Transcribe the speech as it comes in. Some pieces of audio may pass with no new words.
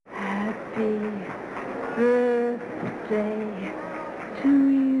Happy birthday to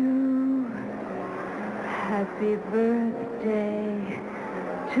you. Happy birthday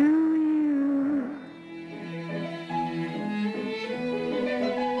to you.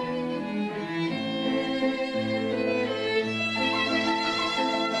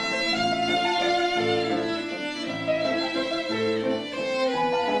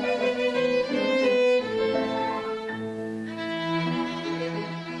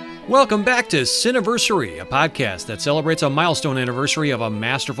 Welcome back to Cineversary, a podcast that celebrates a milestone anniversary of a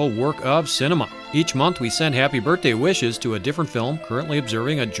masterful work of cinema. Each month we send happy birthday wishes to a different film currently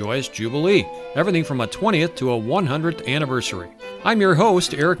observing a joyous jubilee, everything from a 20th to a 100th anniversary. I'm your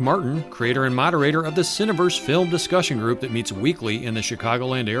host, Eric Martin, creator and moderator of the Cineverse Film Discussion Group that meets weekly in the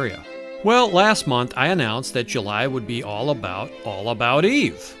Chicagoland area. Well, last month I announced that July would be all about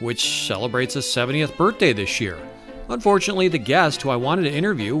Eve, which celebrates its 70th birthday this year. Unfortunately, the guest who I wanted to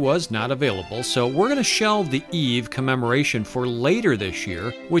interview was not available, so we're going to shelve the Eve commemoration for later this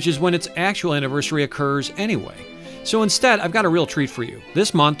year, which is when its actual anniversary occurs anyway. So instead, I've got a real treat for you.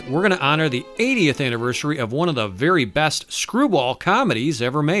 This month, we're going to honor the 80th anniversary of one of the very best screwball comedies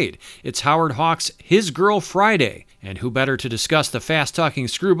ever made. It's Howard Hawks' His Girl Friday. And who better to discuss the fast-talking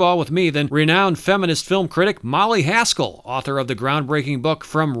screwball with me than renowned feminist film critic Molly Haskell, author of the groundbreaking book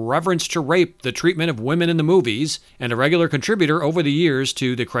From Reverence to Rape, The Treatment of Women in the Movies, and a regular contributor over the years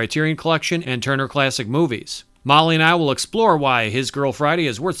to the Criterion Collection and Turner Classic Movies. Molly and I will explore why His Girl Friday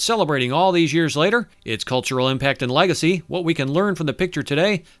is worth celebrating all these years later, its cultural impact and legacy, what we can learn from the picture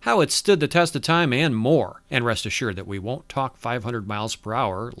today, how it stood the test of time, and more. And rest assured that we won't talk 500 miles per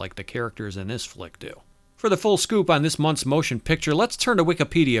hour like the characters in this flick do. For the full scoop on this month's motion picture, let's turn to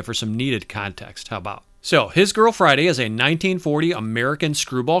Wikipedia for some needed context. How about? So, His Girl Friday is a 1940 American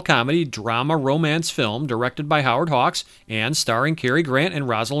screwball comedy drama romance film directed by Howard Hawks and starring Cary Grant and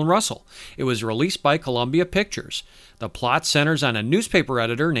Rosalind Russell. It was released by Columbia Pictures. The plot centers on a newspaper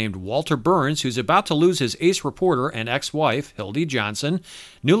editor named Walter Burns who's about to lose his ace reporter and ex-wife, Hildy Johnson,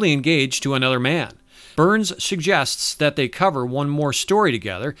 newly engaged to another man. Burns suggests that they cover one more story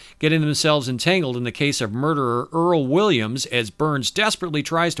together, getting themselves entangled in the case of murderer Earl Williams as Burns desperately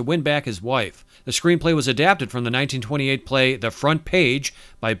tries to win back his wife. The screenplay was adapted from the 1928 play The Front Page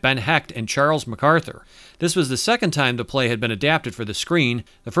by Ben Hecht and Charles MacArthur. This was the second time the play had been adapted for the screen,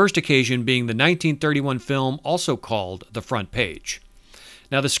 the first occasion being the 1931 film also called The Front Page.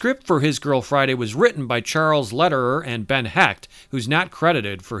 Now, the script for His Girl Friday was written by Charles Lederer and Ben Hecht, who's not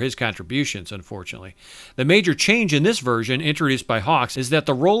credited for his contributions, unfortunately. The major change in this version, introduced by Hawks, is that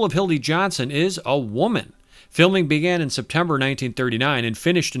the role of Hildy Johnson is a woman. Filming began in September 1939 and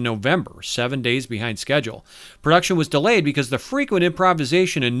finished in November, 7 days behind schedule. Production was delayed because the frequent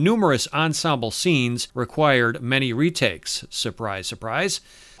improvisation and numerous ensemble scenes required many retakes. Surprise, surprise.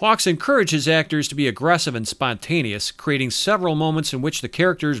 Hawks encouraged his actors to be aggressive and spontaneous, creating several moments in which the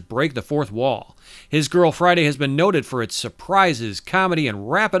characters break the fourth wall. His Girl Friday has been noted for its surprises, comedy,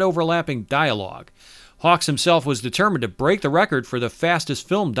 and rapid overlapping dialogue. Hawks himself was determined to break the record for the fastest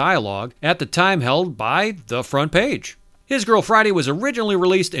film dialogue, at the time held by The Front Page. His Girl Friday was originally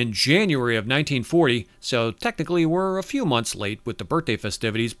released in January of 1940, so technically we're a few months late with the birthday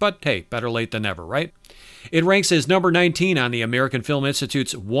festivities, but hey, better late than never, right? It ranks as number 19 on the American Film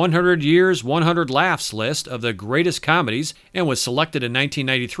Institute's 100 Years, 100 Laughs list of the greatest comedies and was selected in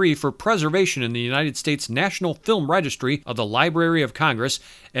 1993 for preservation in the United States National Film Registry of the Library of Congress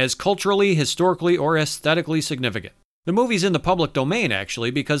as culturally, historically, or aesthetically significant. The movie's in the public domain, actually,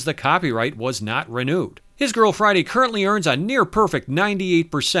 because the copyright was not renewed. His Girl Friday currently earns a near-perfect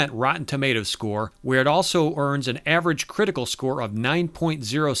 98% Rotten Tomatoes score, where it also earns an average critical score of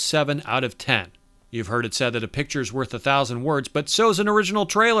 9.07 out of 10. You've heard it said that a picture's worth 1,000 words, but so's an original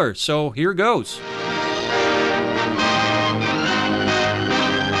trailer, so here goes.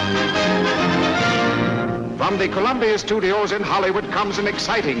 From the Columbia Studios in Hollywood comes an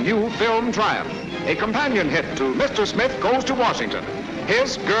exciting new film triumph. A companion hit to Mr. Smith Goes to Washington,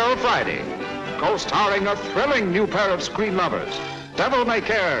 His Girl Friday. Co-starring a thrilling new pair of screen lovers, Devil May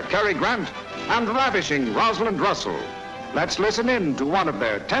Care, Cary Grant, and ravishing Rosalind Russell. Let's listen in to one of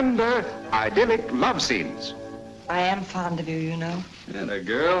their tender, idyllic love scenes. I am fond of you, you know. And a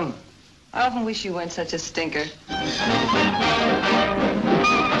girl? I often wish you weren't such a stinker.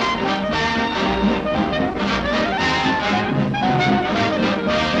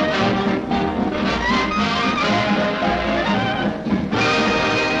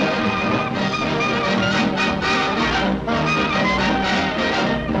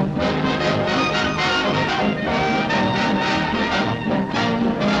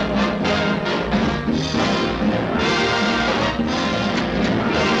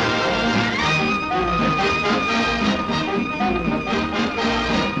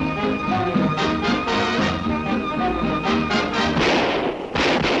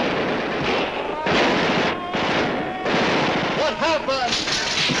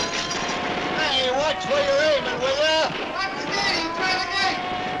 Hey, watch where you're aiming, will ya? Watch the gate, he's trying the gate.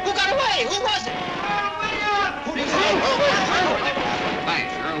 Who got away? Who was it? Who did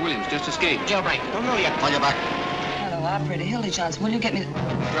Thanks, Earl Williams just escaped. Jailbreak. Don't know yet. Call you back. Hello, Operator Hildy Johnson. Will you get me...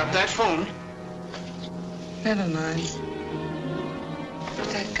 Drop that phone. Never mind. Put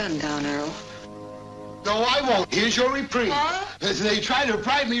that gun down, Earl. No, I won't. Here's your reprieve. Huh? As they try to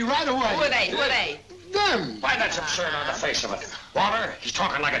bribe me right away. Who are they? Who are they? Them. Why, that's absurd on the face of it. Walter, he's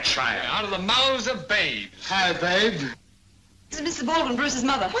talking like a child. Out of the mouths of babes. Hi, babe. This is Mrs. Baldwin, Bruce's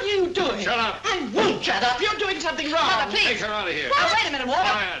mother. What are you doing? Shut up. I won't shut up. You're doing something wrong. Mother, please. Take her out of here. Now, wait a minute, Walter.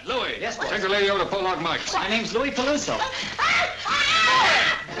 Quiet, Louis. Yes, boss. Take the lady over to Pollock Mike's. My name's Louis Peluso.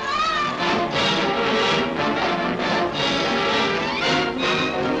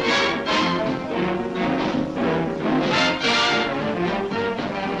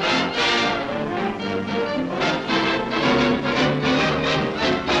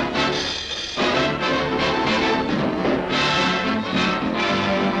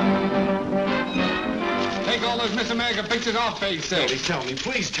 Take all those Miss America pictures off, face Hildy, tell me.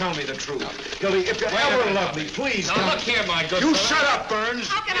 Please tell me the truth. Hildy, if you ever love me, please Now tell look me. here, my good You fellow. shut up, Burns.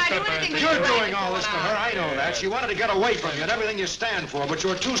 How can I do anything with You're you? doing all this to her. I know that. She wanted to get away from you and everything you stand for, but you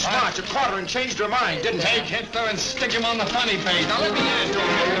were too smart. You caught her and changed her mind, didn't you? Take Hitler and stick him on the funny page. Now let me answer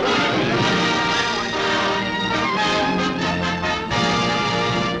you.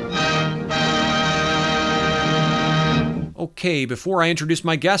 Okay, before I introduce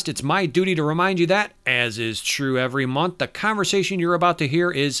my guest, it's my duty to remind you that, as is true every month, the conversation you're about to hear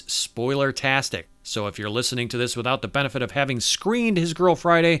is spoiler-tastic. So if you're listening to this without the benefit of having screened His Girl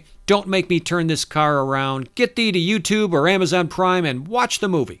Friday, don't make me turn this car around. Get thee to YouTube or Amazon Prime and watch the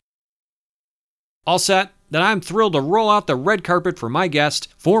movie. All set? Then I'm thrilled to roll out the red carpet for my guest,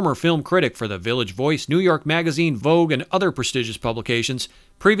 former film critic for The Village Voice, New York Magazine, Vogue, and other prestigious publications,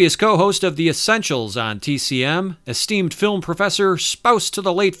 previous co-host of The Essentials on TCM, esteemed film professor, spouse to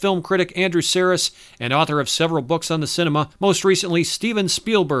the late film critic Andrew Sarris, and author of several books on the cinema, most recently Steven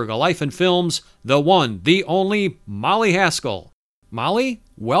Spielberg, A Life in Films, the one, the only, Molly Haskell. Molly,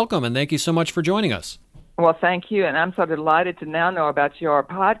 welcome, and thank you so much for joining us. Well, thank you, and I'm so delighted to now know about your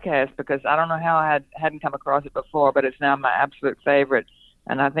podcast because I don't know how I hadn't come across it before, but it's now my absolute favorite.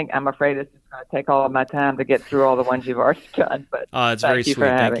 And I'm afraid it's just going to take all of my time to get through all the ones you've already done. But It's very sweet.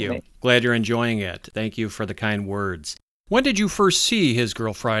 Thank you. Me. Glad you're enjoying it. Thank you for the kind words. When did you first see His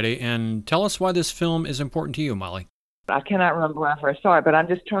Girl Friday? And tell us why this film is important to you, Molly. I cannot remember when I first saw it, but I'm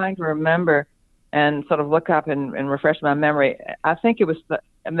just trying to remember and sort of look up and refresh my memory. I think it was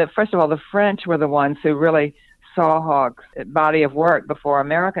first of all, the French were the ones who really saw Hawks' body of work before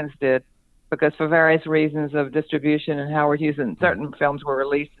Americans did, because for various reasons of distribution and Howard Hughes, and certain films were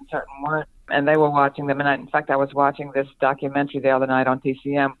released and certain weren't, and they were watching them. And in fact, I was watching this documentary the other night on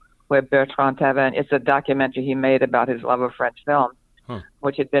TCM where Bertrand Taverny, it's a documentary he made about his love of French film,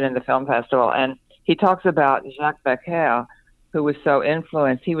 which had been in the film festival. And he talks about Jacques Becker, who was so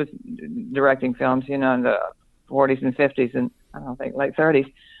influenced. He was directing films, in the 40s and 50s and I don't think late 30s,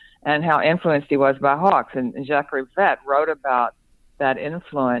 and how influenced he was by Hawks. And Jacques Rivette wrote about that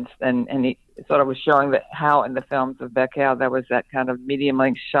influence, and he sort of was showing that how in the films of Becker there was that kind of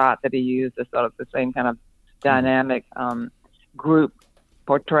medium-length shot that he used, as sort of the same kind of dynamic group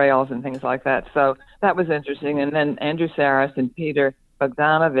portrayals and things like that. So that was interesting. And then Andrew Sarris and Peter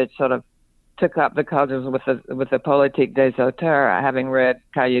Bogdanovich sort of took up the causes with the Politique des Auteurs, having read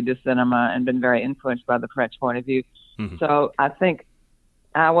Cahiers du Cinema and been very influenced by the French point of view. Mm-hmm. So I think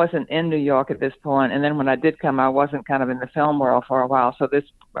I wasn't in New York at this point, and then when I did come, I wasn't kind of in the film world for a while, so this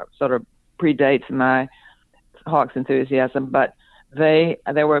sort of predates my Hawks enthusiasm. But there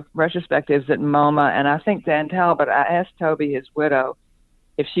were retrospectives at MoMA, and I think Dan Talbot, I asked Toby, his widow,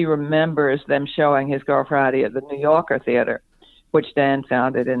 if she remembers them showing His Girl Friday at the New Yorker Theater, which Dan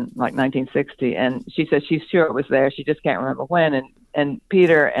founded in like 1960, and she said she's sure it was there, she just can't remember when. And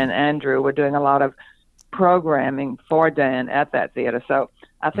Peter and Andrew were doing a lot of programming for Dan at that theater. So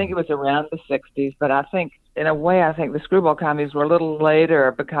I think it was around the 60s, but I think, in a way, the screwball comedies were a little later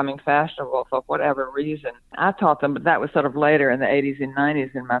becoming fashionable for whatever reason. I taught them, but that was sort of later in the 80s and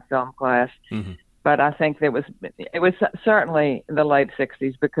 90s in my film class. Mm-hmm. But I think it was certainly the late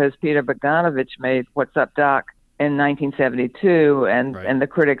 60s because Peter Bogdanovich made What's Up, Doc? In 1972, and the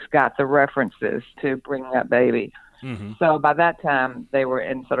critics got the references to Bringing Up Baby. Mm-hmm. So by that time, they were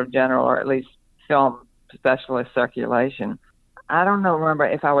in sort of general, or at least film specialist circulation. I don't remember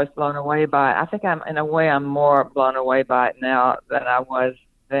if I was blown away by it. I think I'm more blown away by it now than I was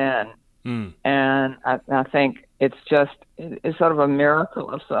then. Mm. And I think it's sort of a miracle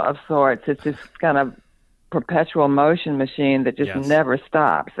of sorts. It's this kind of perpetual motion machine that just Yes. never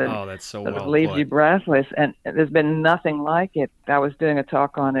stops. And Oh, that's so sort of well leaves put. you breathless. And there's been nothing like it. I was doing a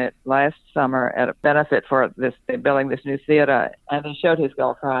talk on it last summer at a benefit for this, they're building this new theater, and they showed His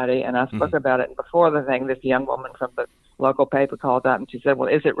Girl Friday, and I spoke about it. And before the thing, this young woman from the local paper called up, and she said, well,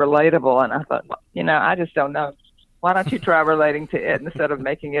 is it relatable? And I thought, well, I just don't know. Why don't you try relating to it instead of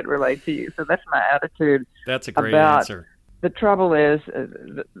making it relate to you? So that's my attitude. That's a great about answer. The trouble is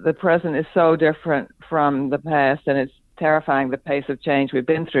the present is so different from the past, and it's terrifying, the pace of change we've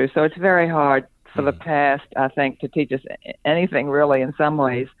been through. So it's very hard for the past, I think, to teach us anything really in some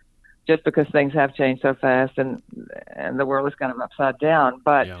ways, just because things have changed so fast and the world is kind of upside down.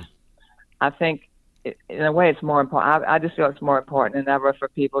 But Yeah. I think in a way it's more important. I just feel it's more important than ever for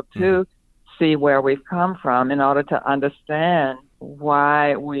people to see where we've come from in order to understand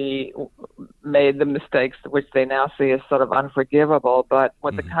why we made the mistakes which they now see as sort of unforgivable, but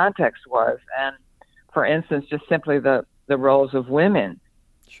what the context was. And for instance, just simply the roles of women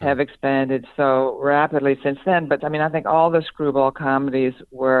have expanded so rapidly since then. But I mean, I think all the screwball comedies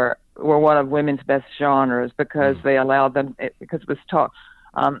were one of women's best genres because they allowed them, because it was taught.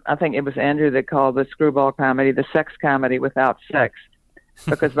 I think it was Andrew that called the screwball comedy the sex comedy without sex.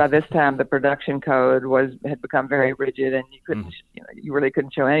 Because by this time the production code had become very rigid, and you couldn't, you really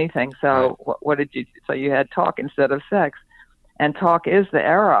couldn't show anything. So what did you? So you had talk instead of sex, and talk is the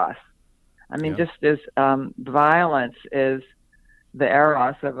eros. I mean, just as violence is the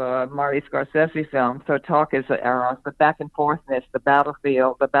eros of a Marty Scorsese film, so talk is the eros. The back and forthness, the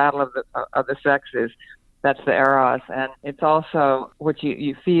battlefield, the battle of the sexes, that's the eros, and it's also what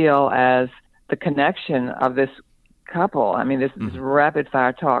you feel as the connection of this couple. I mean, this rapid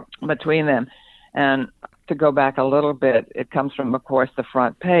fire talk between them. And to go back a little bit, it comes from, of course, The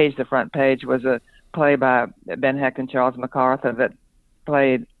Front Page. The Front Page was a play by Ben Hecht and Charles MacArthur that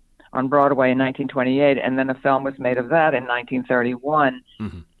played on Broadway in 1928, and then a film was made of that in 1931.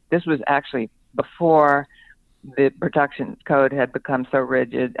 This was actually before the production code had become so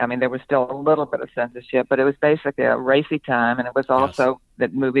rigid. I mean, there was still a little bit of censorship, but it was basically a racy time, and it was also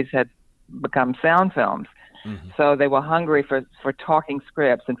that movies had become sound films. So they were hungry for talking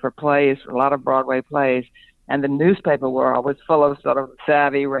scripts and for plays, a lot of Broadway plays. And the newspaper world was full of sort of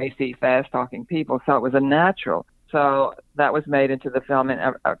savvy, racy, fast-talking people. So it was a natural. So that was made into the film,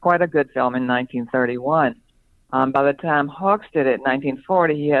 quite a good film in 1931. By the time Hawks did it in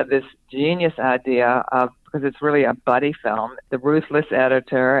 1940, he had this genius idea of, because it's really a buddy film, the ruthless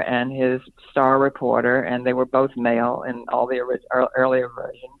editor and his star reporter, and they were both male in all the earlier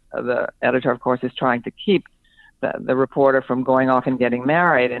versions. The editor, of course, is trying to keep the reporter from going off and getting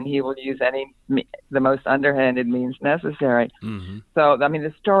married, and he will use the most underhanded means necessary. So, I mean,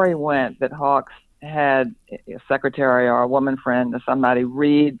 the story went that Hawks had a secretary or a woman friend or somebody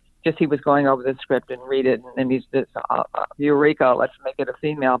read, just he was going over the script and read it, and he's just, eureka, let's make it a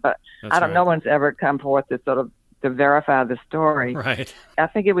female. But no one's ever come forth to sort of to verify the story. Right. I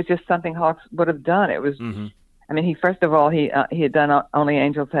think it was just something Hawks would have done. It was, I mean, he had done Only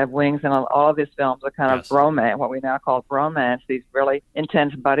Angels Have Wings, and all of his films are kind of romance, what we now call romance, these really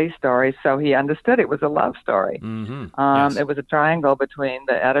intense buddy stories. So he understood it was a love story. It was a triangle between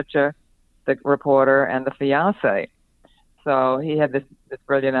the editor, the reporter, and the fiancé. So he had this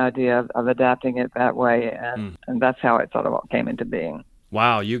brilliant idea of adapting it that way, and that's how it sort of all came into being.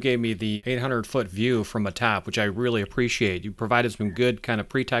 Wow, you gave me the 800-foot view from atop, which I really appreciate. You provided some good kind of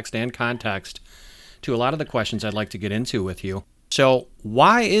pretext and context to a lot of the questions I'd like to get into with you. So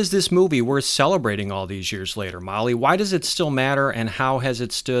why is this movie worth celebrating all these years later, Molly? Why does it still matter, and how has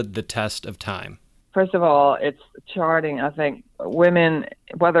it stood the test of time? First of all, it's charting, I think, women,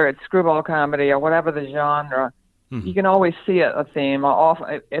 whether it's screwball comedy or whatever the genre, you can always see a theme, or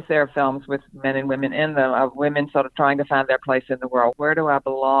often, if there are films with men and women in them, of women sort of trying to find their place in the world. Where do I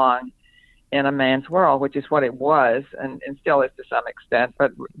belong in a man's world, which is what it was, and still is to some extent,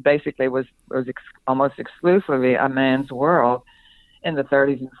 but basically was almost exclusively a man's world in the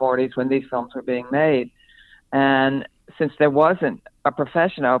 30s and 40s when these films were being made. And since there wasn't a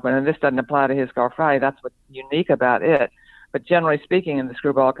profession open, and this doesn't apply to His Girl Friday, that's what's unique about it. But generally speaking, in the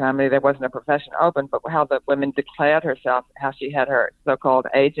screwball comedy, there wasn't a profession open, but how the woman declared herself, how she had her so-called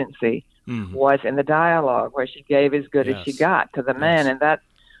agency, was in the dialogue, where she gave as good as she got to the man. And that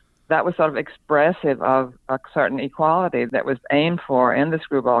was sort of expressive of a certain equality that was aimed for in the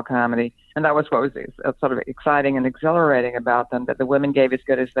screwball comedy. And that was what was sort of exciting and exhilarating about them, that the women gave as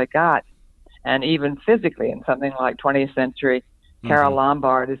good as they got. And even physically, in something like 20th Century, Carole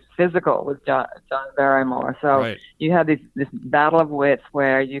Lombard is physical with John Barrymore. So you have this battle of wits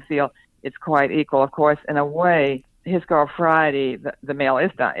where you feel it's quite equal. Of course, in a way, His Girl Friday, the male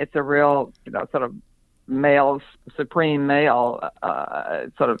is not. It's a real, sort of male's supreme male,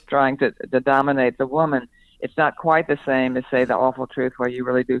 sort of trying to dominate the woman. It's not quite the same as, say, The Awful Truth, where you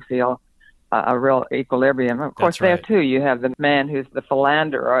really do feel a real equilibrium. Of course, That's right. there too, you have the man who's the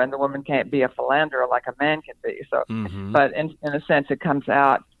philanderer, and the woman can't be a philanderer like a man can be. So, but in a sense, it comes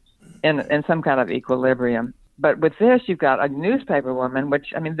out in some kind of equilibrium. But with this, you've got a newspaper woman,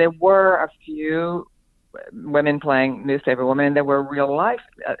 which, I mean, there were a few women playing newspaper women, and there were real life.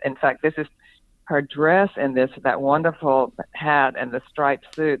 In fact, this is her dress in this, that wonderful hat and the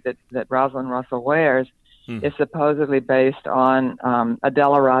striped suit that Rosalind Russell wears is supposedly based on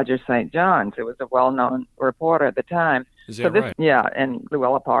Adela Rogers St. John's. It was a well-known reporter at the time. Is that right? Yeah, and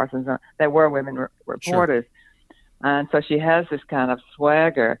Luella Parsons. There were women reporters. Sure. And so she has this kind of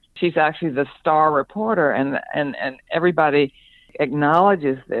swagger. She's actually the star reporter, and everybody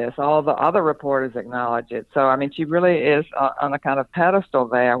acknowledges this. All the other reporters acknowledge it. So, I mean, she really is on a kind of pedestal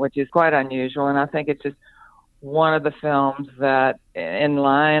there, which is quite unusual. And I think it's just one of the films that, in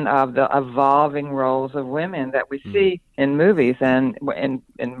line of the evolving roles of women that we see in movies, and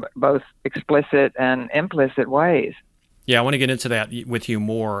in both explicit and implicit ways. Yeah, I want to get into that with you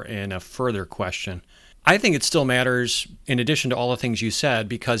more in a further question. I think it still matters, in addition to all the things you said,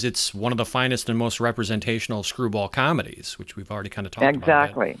 because it's one of the finest and most representational screwball comedies, which we've already kind of talked about.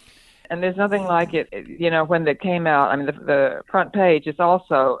 Exactly. And there's nothing like it, you know, when it came out. I mean, the front page is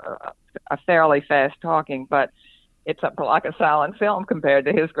also a fairly fast talking, but it's like a silent film compared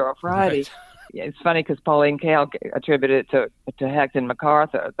to His Girl Friday. Right. It's funny because Pauline Kael attributed it to Hector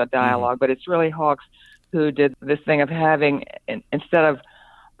MacArthur, the dialogue, but it's really Hawks who did this thing of having, instead of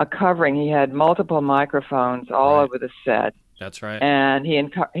a covering, he had multiple microphones all over the set. That's right. And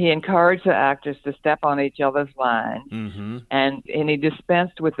he encouraged the actors to step on each other's lines, and he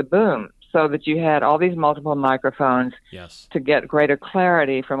dispensed with the boom, so that you had all these multiple microphones to get greater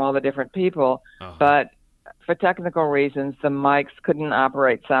clarity from all the different people. But for technical reasons, the mics couldn't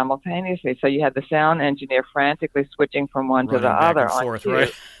operate simultaneously, so you had the sound engineer frantically switching from one to the other. Back and forth,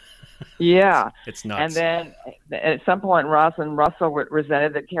 right? Yeah. It's nuts. And then at some point, Rosalind Russell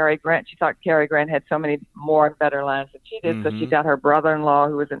resented that Cary Grant, she thought Cary Grant had so many more and better lines than she did, so she got her brother-in-law,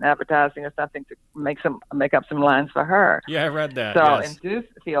 who was in advertising or something, to make up some lines for her. Yeah, I read that. So yes. and do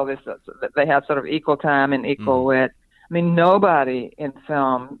feel this, that they have sort of equal time and equal wit. I mean, nobody in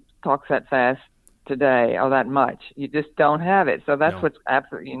film talks that fast today or that much. You just don't have it. So that's what's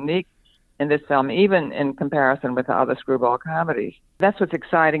absolutely unique in this film, even in comparison with the other screwball comedies. That's what's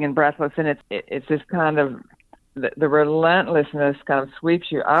exciting and breathless, and it's this kind of, the relentlessness kind of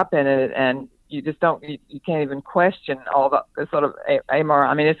sweeps you up in it, and you just don't, you can't even question all the sort of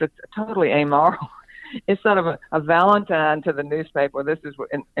amoral. I mean, it's totally amoral. It's sort of a Valentine to the newspaper. This is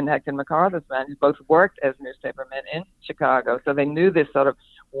in Hector MacArthur's man, who both worked as newspapermen in Chicago, so they knew this sort of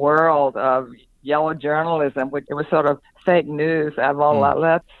world of yellow journalism, which it was sort of fake news,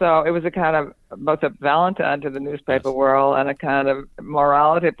 avant-la-lettre. So it was a kind of both a Valentine to the newspaper world and a kind of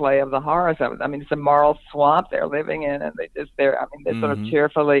morality play of the horrors of it. I mean, it's a moral swamp they're living in, and they're sort of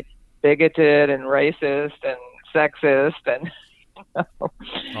cheerfully bigoted and racist and sexist and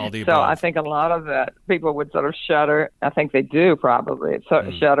all the so above. I think a lot of that people would sort of shudder. I think they do probably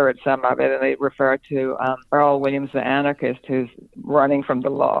shudder at some of it, and they refer to Earl Williams, the anarchist, who's running from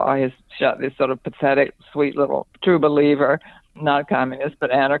the law. He's this sort of pathetic, sweet little true believer, not communist, but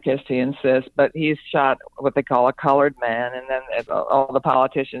anarchist, he insists. But he's shot what they call a colored man, and then all the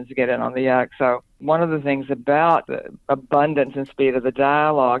politicians get in on the act. So one of the things about the abundance and speed of the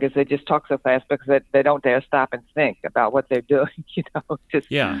dialogue is they just talk so fast because they don't dare stop and think about what they're doing, you know.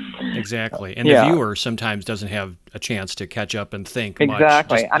 Yeah, exactly. And the viewer sometimes doesn't have a chance to catch up and think much.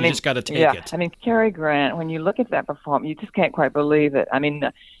 Exactly. You just got to take it. I mean, Cary Grant, when you look at that performance, you just can't quite believe it. I mean,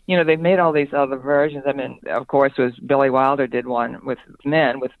 you know, they've made all these other versions. I mean, of course, was Billy Wilder did one with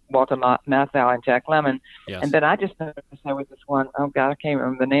men with Walter Matthau and Jack Lemmon. Yes. And then I just noticed there was this one, oh God, I can't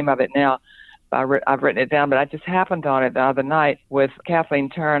remember the name of it now. I've written it down, but I just happened on it the other night with Kathleen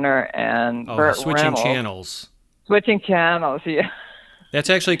Turner and Burt Switching Reynolds. Channels. Switching Channels, yeah. That's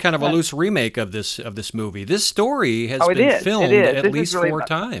actually kind of a loose remake of this movie. This story has been is. filmed It at least 4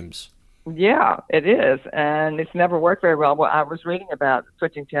 times. Yeah, it is, and it's never worked very well. Well, I was reading about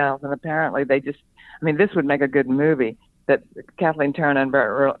Switching Channels, and apparently this would make a good movie, that Kathleen Turner and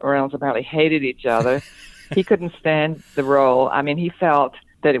Burt Reynolds apparently hated each other. He couldn't stand the role. I mean, he felt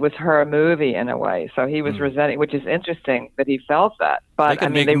that it was her movie in a way, so he was resenting, which is interesting that he felt that. But they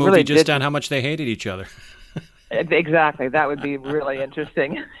could make a movie really just on how much they hated each other. Exactly, that would be really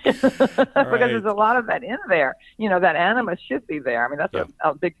interesting because there's a lot of that in there. You know, that animus should be there. I mean, that's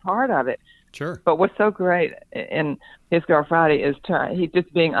a big part of it. Sure. But what's so great in His Girl Friday is he's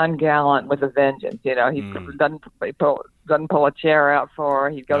just being ungallant with a vengeance. You know, he doesn't pull a chair out for her.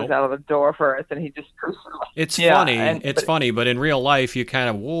 He goes out of the door first, and he just. It's funny. It's funny, but in real life, you kind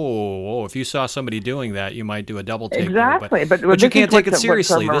of whoa. If you saw somebody doing that, you might do a double take. Exactly, but you can't take it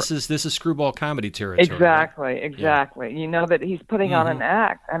seriously. This is screwball comedy territory. Exactly. Right? You know that he's putting on an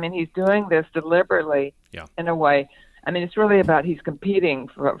act. I mean, he's doing this deliberately in a way. I mean, it's really about he's competing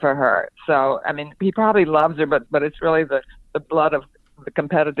for her. So, I mean, he probably loves her, but it's really the blood of the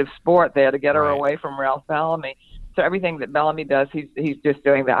competitive sport there to get her away from Ralph Bellamy. So everything that Bellamy does, he's just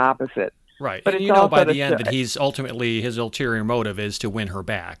doing the opposite. Right. But and you know by the end that he's ultimately, his ulterior motive is to win her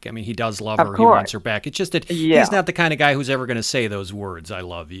back. I mean, he does love her. He wants her back. It's just that he's not the kind of guy who's ever going to say those words, I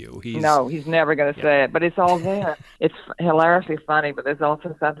love you. No, he's never going to say it. But it's all there. It's hilariously funny, but there's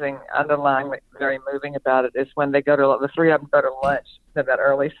also something underlying very moving about it. Is when the three of them go to lunch, to that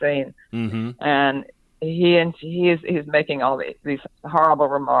early scene. Mm-hmm. And he's making all these horrible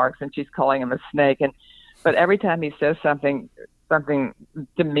remarks, and she's calling him a snake. But every time he says something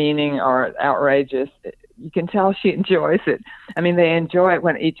demeaning or outrageous, you can tell she enjoys it. I mean, they enjoy it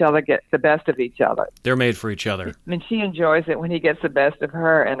when each other gets the best of each other. They're made for each other. I mean, she enjoys it when he gets the best of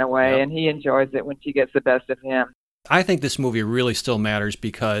her in a way, and he enjoys it when she gets the best of him. I think this movie really still matters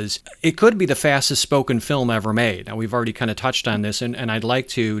because it could be the fastest spoken film ever made. Now, we've already kind of touched on this, and I'd like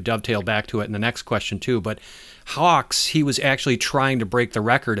to dovetail back to it in the next question, too. But Hawks, he was actually trying to break the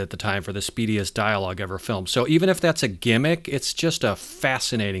record at the time for the speediest dialogue ever filmed. So even if that's a gimmick, it's just a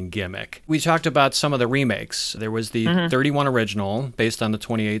fascinating gimmick. We talked about some of the remakes. There was the 31 original, based on the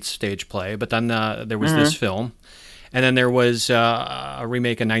 28 stage play, but then there was this film. And then there was a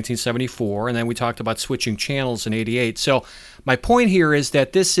remake in 1974, and then we talked about switching channels in 88. So my point here is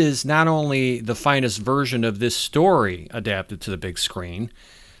that this is not only the finest version of this story adapted to the big screen,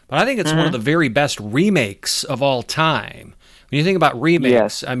 but I think it's one of the very best remakes of all time. When you think about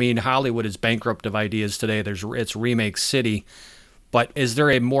remakes, I mean, Hollywood is bankrupt of ideas today. It's remake city. But is there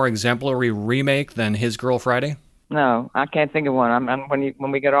a more exemplary remake than His Girl Friday? No, I can't think of one.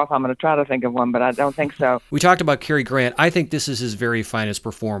 When we get off, I'm going to try to think of one, but I don't think so. We talked about Cary Grant. I think this is his very finest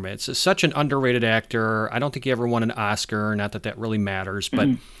performance. Such an underrated actor. I don't think he ever won an Oscar, not that really matters, but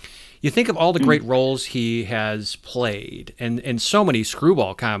you think of all the great roles he has played and so many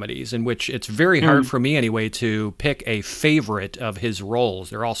screwball comedies in which it's very hard for me anyway to pick a favorite of his roles.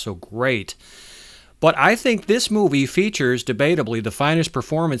 They're all so great. But I think this movie features, debatably, the finest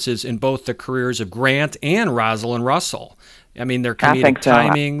performances in both the careers of Grant and Rosalind Russell. I mean, their comedic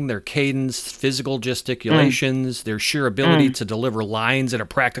timing, their cadence, physical gesticulations, their sheer ability to deliver lines at a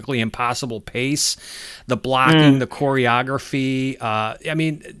practically impossible pace, the blocking, the choreography. I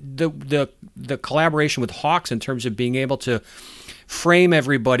mean, the collaboration with Hawks in terms of being able to frame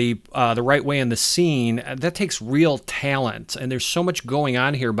everybody the right way in the scene, that takes real talent. And there's so much going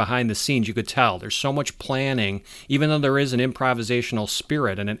on here behind the scenes. You could tell there's so much planning, even though there is an improvisational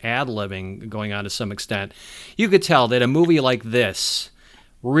spirit and an ad-libbing going on to some extent. You could tell that a movie like this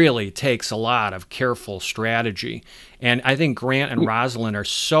really takes a lot of careful strategy. And I think Grant and Rosalind are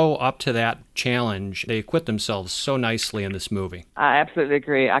so up to that challenge. They acquit themselves so nicely in this movie. I absolutely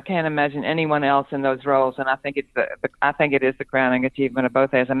agree. I can't imagine anyone else in those roles, and I think it is the crowning achievement of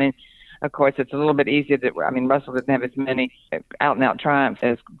both of us. I mean, of course, it's a little bit easier Russell didn't have as many out-and-out triumphs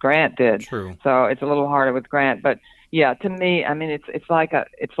as Grant did. True. So it's a little harder with Grant, but yeah, to me, I mean, it's like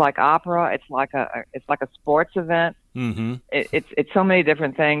opera. It's like a sports event. Mm-hmm. It's so many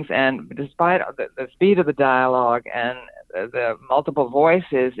different things, and despite the speed of the dialogue and the multiple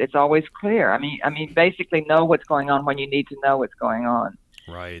voices, it's always clear. I mean, basically know what's going on when you need to know what's going on.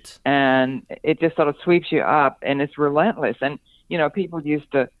 Right. And it just sort of sweeps you up, and it's relentless. And you know, people used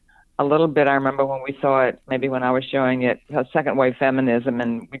to a little bit. I remember when we saw it, maybe when I was showing it, second wave feminism,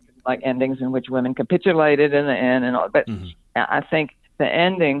 and we like endings in which women capitulated in the end and all. But I think the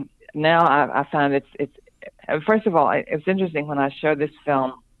ending now, I find it's first of all, it's interesting when I showed this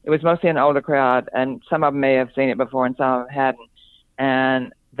film. It was mostly an older crowd, and some of them may have seen it before, and some of them hadn't.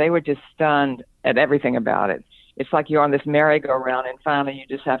 And they were just stunned at everything about it. It's like you're on this merry-go-round, and finally you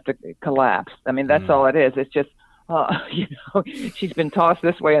just have to collapse. I mean, that's all it is. It's just, you know, she's been tossed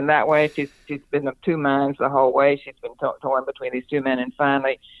this way and that way. She's been of two minds the whole way. She's been torn between these two men, and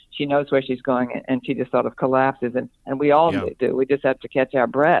finally she knows where she's going, and she just sort of collapses. And we all do. We just have to catch our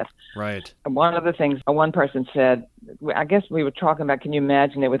breath. Right. And one of the things one person said, I guess we were talking about, can you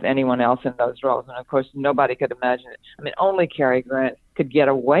imagine it with anyone else in those roles? And of course, nobody could imagine it. I mean, only Cary Grant could get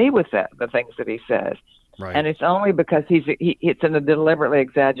away with the things that he says. Right. And it's only because it's in a deliberately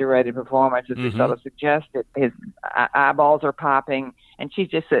exaggerated performance, as we sort of suggested. His eyeballs are popping, And she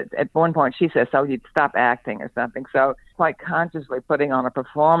just said, at one point, she says, so you'd stop acting or something. So quite consciously putting on a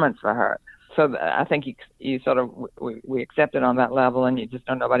performance for her. So I think you sort of, we accept it on that level, and you just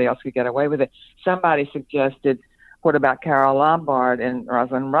know nobody else could get away with it. Somebody suggested, what about Carole Lombard in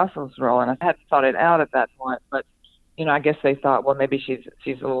Rosalind Russell's role? And I hadn't thought it out at that point, but I guess they thought, well, maybe she's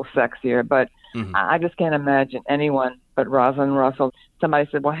a little sexier. But I just can't imagine anyone but Rosalind Russell. Somebody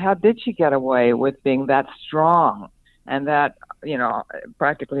said, well, how did she get away with being that strong and that,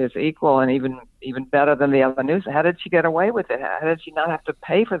 practically is equal and even better than the other news? How did she get away with it? How did she not have to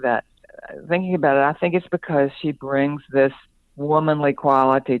pay for that? Thinking about it, I think it's because she brings this womanly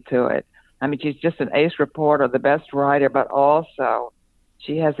quality to it. I mean, she's just an ace reporter, the best writer, but also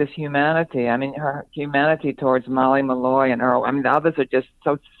she has this humanity. I mean, her humanity towards Molly Malloy and Earl. I mean, the others are just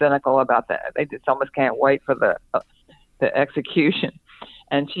so cynical about that. They just almost can't wait for the execution.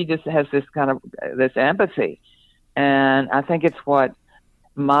 And she just has this kind of this empathy. And I think it's what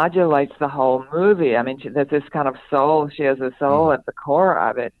modulates the whole movie. I mean, there's this kind of soul. She has a soul at the core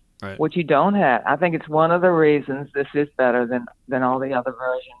of it, right, which you don't have. I think it's one of the reasons this is better than all the other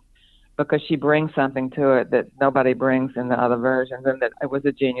versions, because she brings something to it that nobody brings in the other versions. And that it was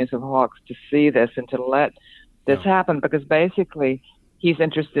a genius of Hawks to see this and to let this happen, because basically he's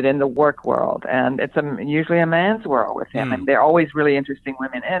interested in the work world, and it's usually a man's world with him. And there are always really interesting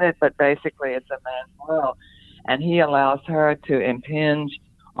women in it, but basically it's a man's world. And he allows her to impinge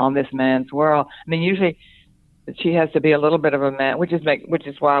on this man's world. I mean, usually she has to be a little bit of a man, which is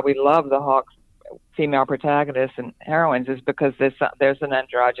why we love the Hawks female protagonists and heroines, is because there's an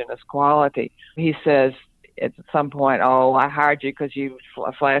androgynous quality. He says at some point, "Oh, I hired you because you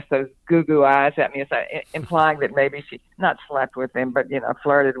flashed those goo-goo eyes at me," implying that maybe she not slept with him, but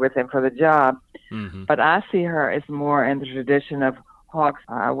flirted with him for the job. But I see her as more in the tradition of Hawks,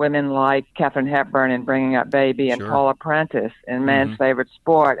 women like Katharine Hepburn in Bringing Up Baby, and Paula Prentice in Man's Favorite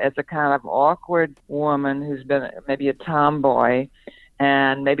Sport, as a kind of awkward woman who's been maybe a tomboy,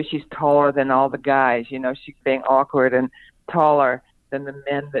 and maybe she's taller than all the guys. She's being awkward and taller than the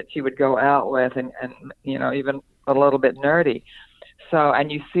men that she would go out with, and even a little bit nerdy. So,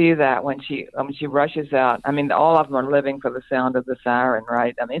 and you see that when she rushes out. I mean, all of them are living for the sound of the siren,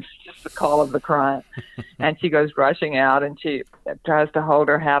 right? I mean, it's just the call of the crime. And she goes rushing out, and she tries to hold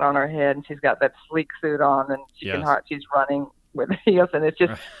her hat on her head, and she's got that sleek suit on, and she's running with heels, and it's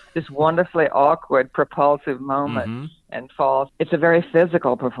just this wonderfully awkward, propulsive moment, and falls. It's a very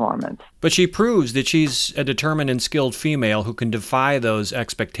physical performance. But she proves that she's a determined and skilled female who can defy those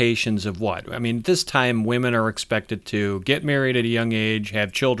expectations of what? I mean, this time women are expected to get married at a young age,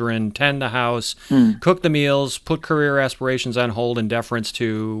 have children, tend the house, cook the meals, put career aspirations on hold in deference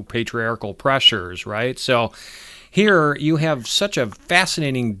to patriarchal pressures, right? So here you have such a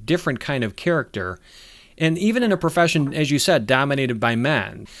fascinating, different kind of character. And even in a profession, as you said, dominated by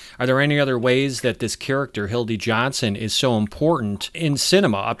men, are there any other ways that this character, Hildy Johnson, is so important in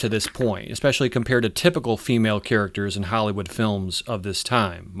cinema up to this point, especially compared to typical female characters in Hollywood films of this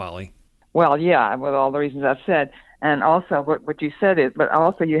time, Molly? Well, yeah, with all the reasons I've said. And also what you said is, but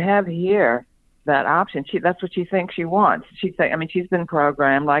also you have here that option. That's what she thinks she wants. She's been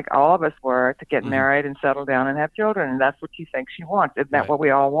programmed, like all of us were, to get married and settle down and have children, and that's what she thinks she wants. Isn't that what we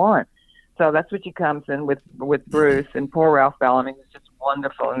all want? So that's what she comes in with Bruce, and poor Ralph Bellamy is just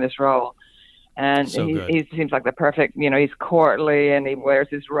wonderful in this role. And so he seems like the perfect, he's courtly, and he wears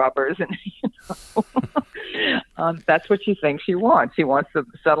his rubbers, and that's what she thinks she wants. She wants to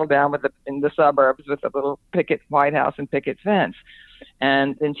settle down in the suburbs with a little White House and picket fence.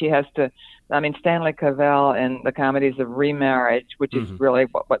 And then she has to, Stanley Cavell in the comedies of Remarriage, which is really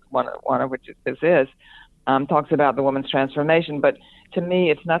what one of which this is, talks about the woman's transformation. But to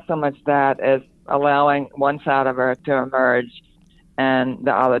me, it's not so much that as allowing one side of her to emerge and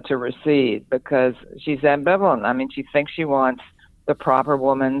the other to recede, because she's ambivalent. I mean, she thinks she wants the proper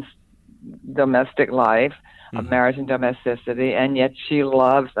woman's domestic life, of marriage and domesticity, and yet she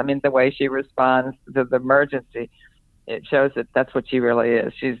loves, the way she responds to the emergency. It shows that that's what she really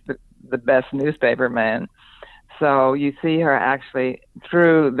is. She's the best newspaper man. So you see her actually,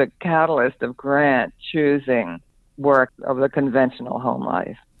 through the catalyst of Grant, choosing work of the conventional home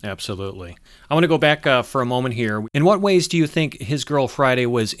life. Absolutely. I want to go back for a moment here. In what ways do you think His Girl Friday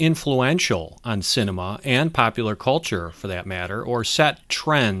was influential on cinema and popular culture, for that matter, or set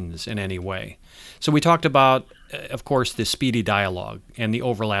trends in any way? So we talked about, of course, the speedy dialogue and the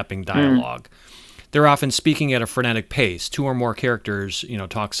overlapping dialogue. They're often speaking at a frenetic pace. Two or more characters,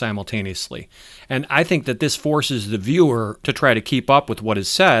 talk simultaneously. And I think that this forces the viewer to try to keep up with what is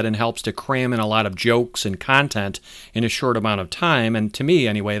said and helps to cram in a lot of jokes and content in a short amount of time. And to me,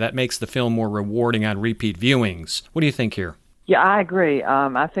 anyway, that makes the film more rewarding on repeat viewings. What do you think here? Yeah, I agree.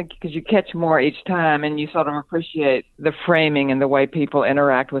 I think because you catch more each time, and you sort of appreciate the framing and the way people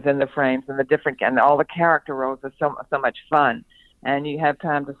interact within the frames, and the different and all the character roles are so much fun, and you have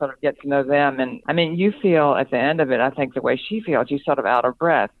time to sort of get to know them. And I mean, you feel at the end of it, I think the way she feels, you sort of out of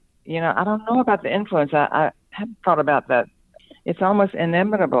breath. You know, I don't know about the influence. I haven't thought about that. It's almost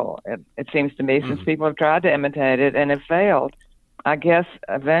inimitable. It seems to me, since people have tried to imitate it and have failed. I guess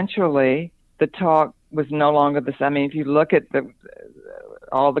eventually the talk was no longer the same. I mean, if you look at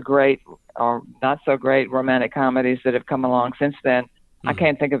all the great or not so great romantic comedies that have come along since then, I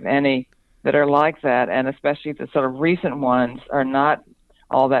can't think of any that are like that. And especially the sort of recent ones are not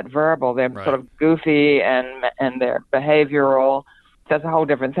all that verbal. They're sort of goofy and they're behavioral. That's a whole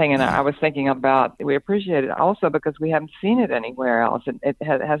different thing. And I was thinking about, we appreciate it also because we haven't seen it anywhere else. It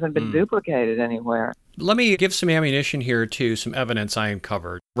hasn't been duplicated anywhere. Let me give some ammunition here to some evidence I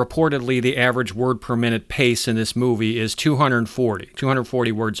uncovered. Reportedly, the average word per minute pace in this movie is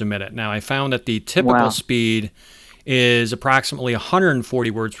 240 words a minute. Now, I found that the typical speed is approximately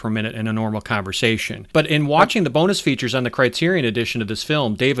 140 words per minute in a normal conversation. But in watching the bonus features on the Criterion edition of this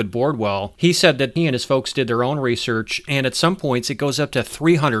film, David Bordwell, he said that he and his folks did their own research, and at some points it goes up to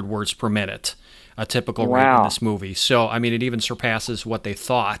 300 words per minute, a typical rate in this movie. So, I mean, it even surpasses what they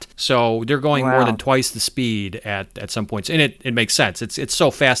thought. So they're going more than twice the speed at some points. And it makes sense. It's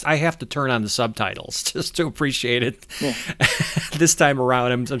so fast. I have to turn on the subtitles just to appreciate it. Yeah. This time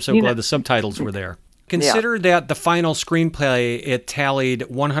around, I'm so glad the subtitles were there. Consider that the final screenplay, it tallied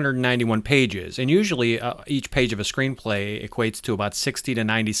 191 pages, and usually each page of a screenplay equates to about 60 to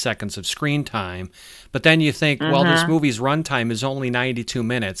 90 seconds of screen time. But then you think, well, this movie's runtime is only 92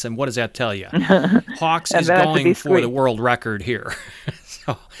 minutes, and what does that tell you? Hawks is going for the world record here.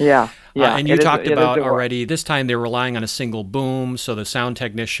 So, and you talked about already, this time they were relying on a single boom, so the sound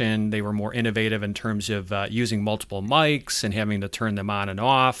technician, they were more innovative in terms of using multiple mics and having to turn them on and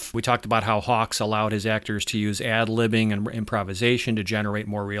off. We talked about how Hawks allowed his actors to use ad-libbing and improvisation to generate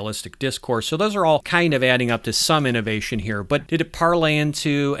more realistic discourse. So those are all kind of adding up to some innovation here. But did it parlay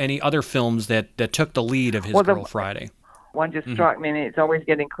into any other films that took the lead of His Girl Friday? One just struck me, and it's always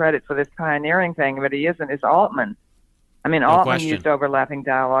getting credit for this pioneering thing, but he isn't. It's Altman. I mean, Altman used overlapping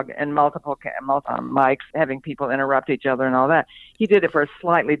dialogue and multiple mics, having people interrupt each other and all that. He did it for a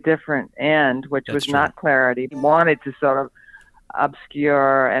slightly different end, which was not clarity. He wanted to sort of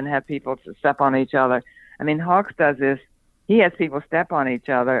obscure and have people to step on each other. I mean, Hawks does this. He has people step on each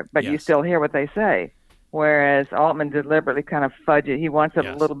other, but you still hear what they say. Whereas Altman deliberately kind of fudgy. He wants it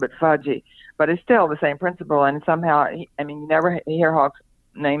a little bit fudgy, but it's still the same principle. And somehow, you never hear Hawks'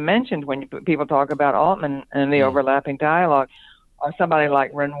 name mentioned when people talk about Altman and the overlapping dialogue. Or somebody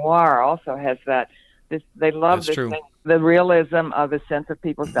like Renoir also has that. They love this thing, the realism of the sense of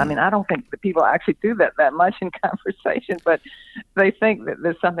people. I mean, I don't think that people actually do that much in conversation, but they think that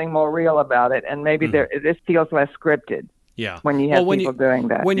there's something more real about it, and maybe this feels less scripted. Yeah. When you have people doing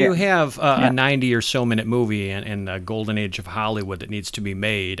that. When you have a 90 or so minute movie in the golden age of Hollywood that needs to be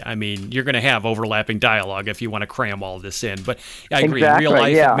made, I mean, you're going to have overlapping dialogue if you want to cram all this in. But I agree, in real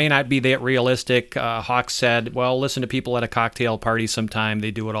life, it may not be that realistic. Hawks said, well, listen to people at a cocktail party sometime.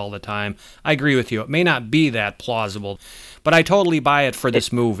 They do it all the time. I agree with you. It may not be that plausible, but I totally buy it for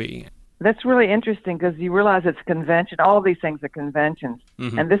this movie. That's really interesting because you realize it's convention. All these things are conventions.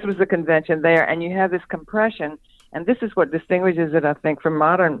 And this was a convention there. And you have this compression. And this is what distinguishes it, I think, from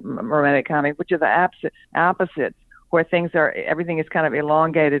modern romantic comedy, which are the opposites, where everything is kind of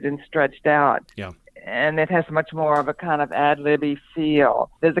elongated and stretched out. Yeah. And it has much more of a kind of ad-libby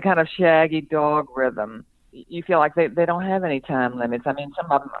feel. There's a kind of shaggy dog rhythm. You feel like they don't have any time limits. I mean, some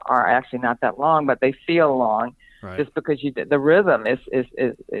of them are actually not that long, but they feel long just because the rhythm is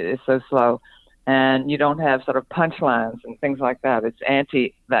so slow. And you don't have sort of punchlines and things like that. It's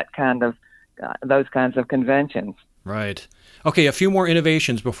anti that kind of those kinds of conventions. Right. Okay, a few more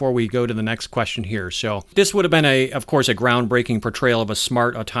innovations before we go to the next question here. So this would have been, of course, a groundbreaking portrayal of a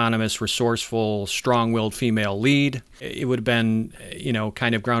smart, autonomous, resourceful, strong-willed female lead. It would have been,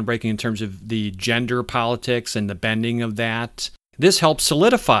 kind of groundbreaking in terms of the gender politics and the bending of that. This helped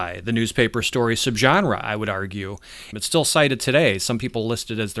solidify the newspaper story subgenre, I would argue. It's still cited today. Some people list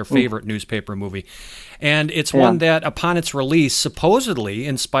it as their favorite newspaper movie. And it's one that, upon its release, supposedly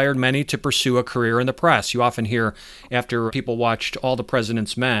inspired many to pursue a career in the press. You often hear, after people watched All the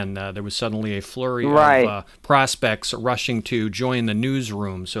President's Men, there was suddenly a flurry of prospects rushing to join the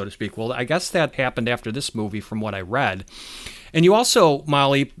newsroom, so to speak. Well, I guess that happened after this movie, from what I read. And you also,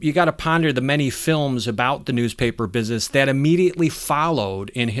 Molly, you got to ponder the many films about the newspaper business that immediately followed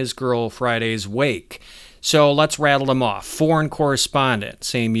in His Girl Friday's wake. So let's rattle them off. Foreign Correspondent,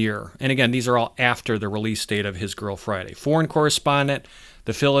 same year. And again, these are all after the release date of His Girl Friday. Foreign Correspondent,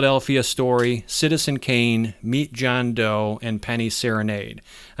 The Philadelphia Story, Citizen Kane, Meet John Doe, and Penny's Serenade.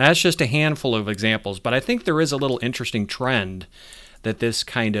 And that's just a handful of examples, but I think there is a little interesting trend that this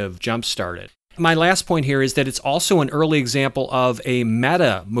kind of jump-started. My last point here is that it's also an early example of a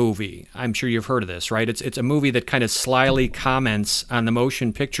meta movie. I'm sure you've heard of this, right? It's a movie that kind of slyly comments on the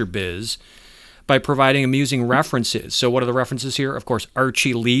motion picture biz by providing amusing references. So what are the references here? Of course,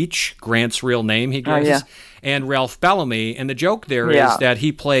 Archie Leach, Grant's real name he gives, and Ralph Bellamy. And the joke there is that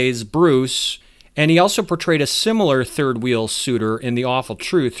he plays Bruce, and he also portrayed a similar third-wheel suitor in The Awful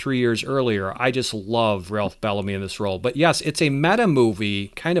Truth 3 years earlier. I just love Ralph Bellamy in this role. But yes, it's a meta movie,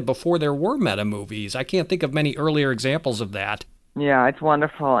 kind of before there were meta movies. I can't think of many earlier examples of that. Yeah, it's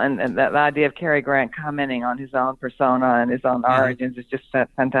wonderful. And that idea of Cary Grant commenting on his own persona and his own origins is just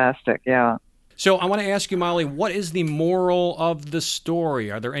fantastic, yeah. So I want to ask you, Molly, what is the moral of the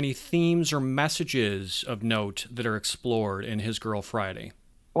story? Are there any themes or messages of note that are explored in His Girl Friday?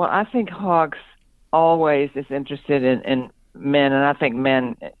 Well, I think Hawks always is interested in men, and I think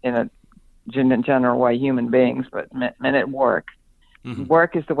men in a general way, human beings, but men at work. Mm-hmm.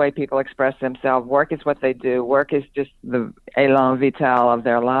 Work is the way people express themselves. Work is what they do. Work is just the élan vital of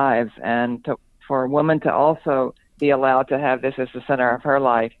their lives. And for a woman to also be allowed to have this as the center of her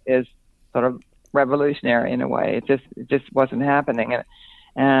life is sort of revolutionary in a way. It just wasn't happening.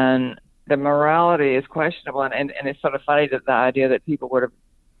 And the morality is questionable. And it's sort of funny that the idea that people would have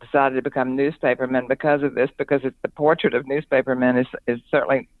decided to become newspapermen because of this, because the portrait of newspapermen is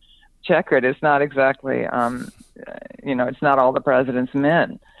certainly checkered. It's not exactly, it's not all the president's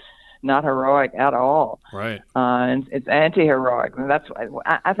men, not heroic at all. Right. And it's anti-heroic. And that's,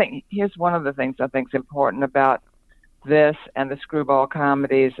 I think, here's one of the things I think is important about this and the screwball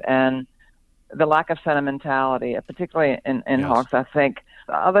comedies and the lack of sentimentality, particularly in Yes. Hawks. I think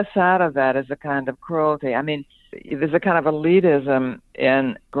the other side of that is a kind of cruelty. I mean, there's a kind of elitism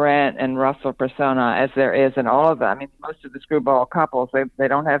in Grant and Russell persona, as there is in all of them. I mean, most of the screwball couples, they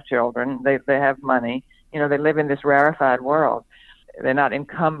don't have children. They have money. They live in this rarefied world. They're not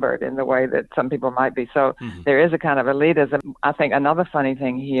encumbered in the way that some people might be. So there is a kind of elitism. I think another funny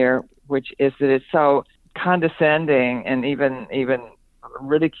thing here, which is that it's so condescending and even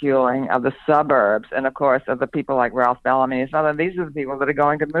ridiculing of the suburbs, and of course of the people like Ralph Bellamy. It's not that these are the people that are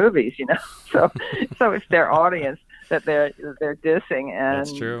going to movies, So it's their audience that they're dissing, and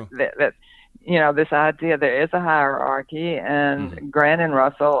that's true. That this idea there is a hierarchy, and Grant and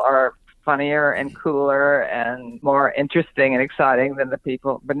Russell are funnier and cooler and more interesting and exciting than the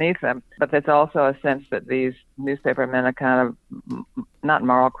people beneath them. But there's also a sense that these newspaper men are kind of not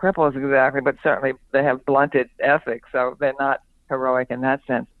moral cripples exactly, but certainly they have blunted ethics, so they're not heroic in that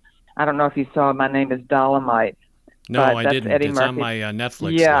sense. I don't know if you saw My Name is Dolomite. No, I didn't. Eddie it's Murphy. On my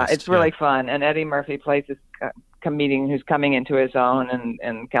Netflix Yeah, list. it's really fun. And Eddie Murphy plays this comedian who's coming into his own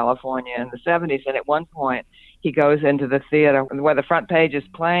in California in the 70s. And at one point, he goes into the theater where the front page is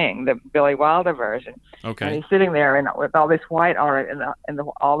playing the Billy Wilder version. Okay. And he's sitting there with all this white art, and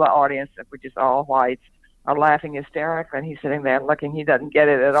all the audience, which is all whites, are laughing hysterically, and he's sitting there looking. He doesn't get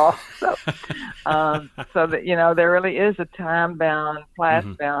it at all. So, so that there really is a time-bound,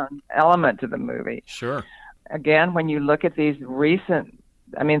 class-bound element to the movie. Sure. Again, when you look at these recent,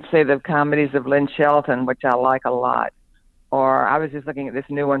 say the comedies of Lynn Shelton, which I like a lot, or I was just looking at this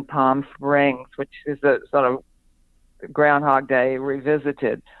new one, Palm Springs, which is a sort of Groundhog Day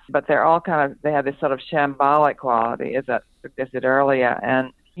revisited, but they're all they have this sort of shambolic quality, as I suggested earlier.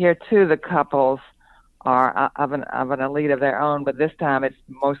 And here too, the couples are of an elite of their own, but this time it's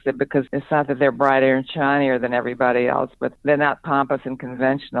mostly because it's not that they're brighter and shinier than everybody else, but they're not pompous and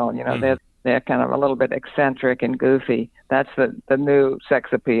conventional. They're kind of a little bit eccentric and goofy. That's the new sex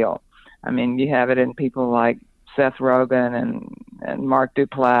appeal. I mean, you have it in people like Seth Rogen and Mark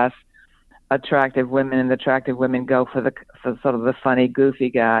Duplass. Attractive women, and the attractive women go for sort of the funny, goofy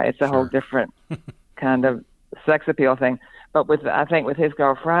guy. It's a whole different kind of sex appeal thing. But I think with His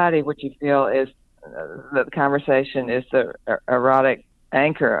Girl Friday, what you feel is the conversation is the erotic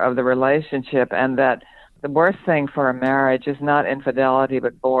anchor of the relationship, and that the worst thing for a marriage is not infidelity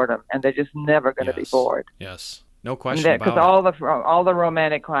but boredom, and they're just never going to be bored. Yes, no question about it. Because all the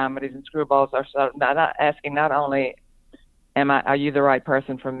romantic comedies and screwballs are not asking not only are you the right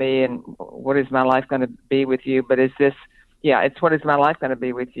person for me, and what is my life going to be with you, but it's what is my life going to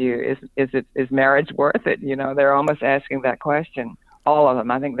be with you? Is marriage worth it? They're almost asking that question, all of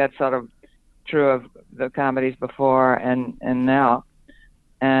them. I think that's sort of true of the comedies before and now.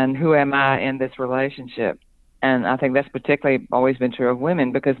 And who am I in this relationship? And I think that's particularly always been true of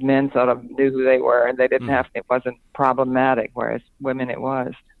women because men sort of knew who they were and they didn't it wasn't problematic, whereas women it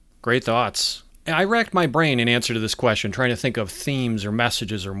was. Great thoughts. I racked my brain in answer to this question, trying to think of themes or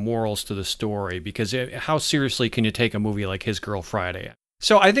messages or morals to the story, because how seriously can you take a movie like His Girl Friday?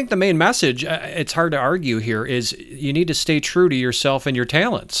 So I think the main message, it's hard to argue here, is you need to stay true to yourself and your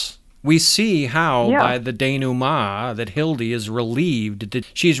talents. We see how, by the denouement, that Hildy is relieved that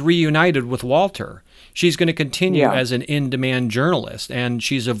she's reunited with Walter. She's going to continue as an in-demand journalist, and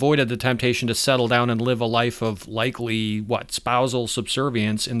she's avoided the temptation to settle down and live a life of likely, spousal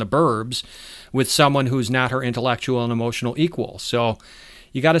subservience in the burbs with someone who's not her intellectual and emotional equal. So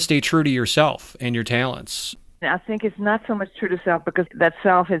you got to stay true to yourself and your talents. I think it's not so much true to self because that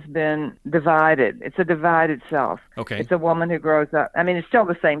self has been divided. It's a divided self. Okay. It's a woman who grows up. I mean, it's still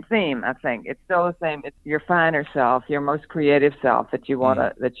the same theme, I think. It's still the same. It's your finer self, your most creative self that you want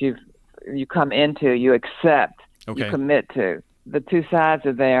to, that you come into, you accept, you commit to. The two sides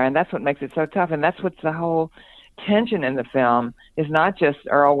are there, and that's what makes it so tough. And that's what's the whole tension in the film is not just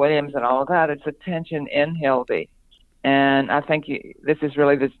Earl Williams and all of that. It's a tension in Hildy. And I think this is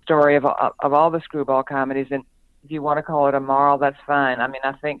really the story of all the screwball comedies. And if you want to call it a moral, that's fine. I mean,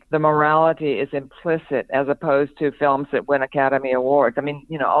 I think the morality is implicit as opposed to films that win Academy Awards. I mean,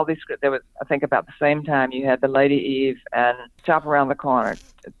 all these, there was, I think about the same time you had The Lady Eve and Shop Around the Corner,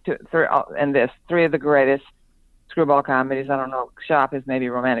 three of the greatest screwball comedies. I don't know, Shop is maybe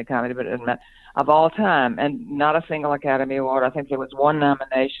romantic comedy, but of all time, and not a single Academy Award. I think there was one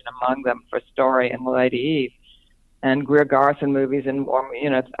nomination among them for story in The Lady Eve. And Greer Garson movies and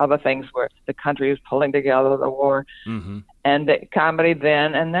other things where the country was pulling together the war. Mm-hmm. And the comedy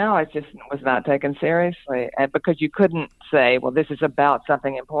then and now it just was not taken seriously. And because you couldn't say, well, this is about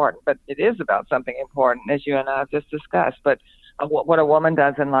something important, but it is about something important, as you and I have just discussed. But what a woman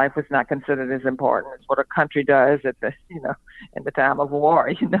does in life was not considered as important as what a country does at the, in the time of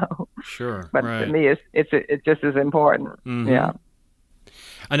war, Sure. But right. to me, it's just as important. Mm-hmm. Yeah.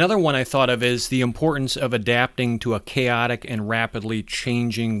 Another one I thought of is the importance of adapting to a chaotic and rapidly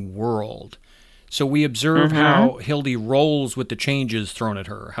changing world. So we observe how Hildy rolls with the changes thrown at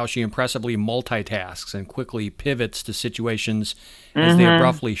her, how she impressively multitasks and quickly pivots to situations as they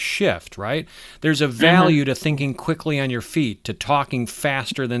abruptly shift, right? There's a value to thinking quickly on your feet, to talking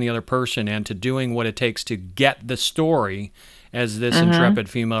faster than the other person, and to doing what it takes to get the story, as this intrepid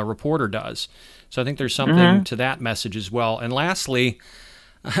female reporter does. So I think there's something to that message as well. And lastly,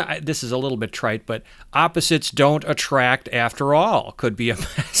 this is a little bit trite, but opposites don't attract after all could be a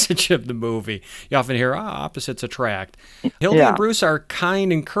message of the movie. You often hear, opposites attract. Hildy and Bruce are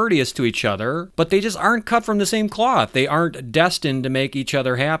kind and courteous to each other, but they just aren't cut from the same cloth. They aren't destined to make each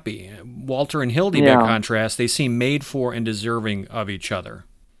other happy. Walter and Hildy, by contrast, they seem made for and deserving of each other.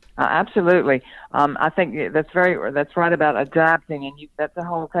 Absolutely. I think that's right about adapting, and that's the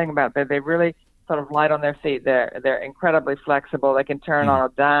whole thing about that. They really sort of light on their feet. They're incredibly flexible. They can turn on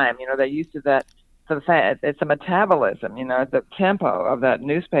a dime. They're used to that. So it's a metabolism. The tempo of that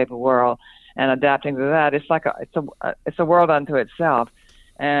newspaper world, and adapting to that. It's a world unto itself.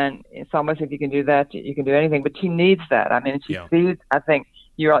 And it's almost if you can do that, you can do anything. But she needs that. I mean, she feeds. I think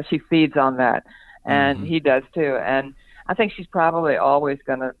she feeds on that, and he does too. And I think she's probably always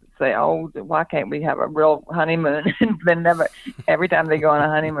going to say, "Oh, why can't we have a real honeymoon?" And then every time they go on a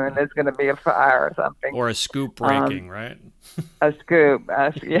honeymoon, there's going to be a fire or something, or a scoop breaking, right? A scoop,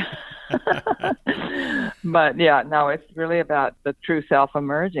 yeah. But no, it's really about the true self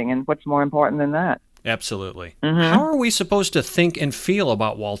emerging, and what's more important than that? Absolutely. How are we supposed to think and feel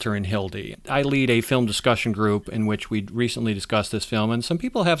about Walter and Hildy? I lead a film discussion group in which we recently discussed this film, and some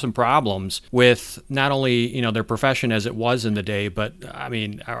people have some problems with not only, their profession as it was in the day, but, I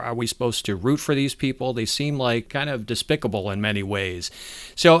mean, are we supposed to root for these people? They seem like kind of despicable in many ways.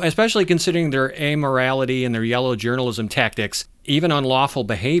 So, especially considering their amorality and their yellow journalism tactics, even unlawful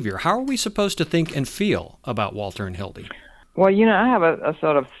behavior, how are we supposed to think and feel about Walter and Hildy? Well, I have a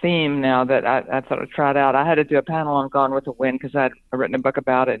sort of theme now that I sort of tried out. I had to do a panel on Gone with the Wind because I'd written a book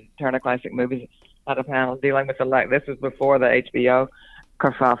about it, Turner Classic Movies. I had a panel dealing with this was before the HBO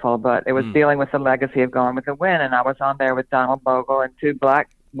kerfuffle, but it was dealing with the legacy of Gone with the Wind, and I was on there with Donald Bogle and two black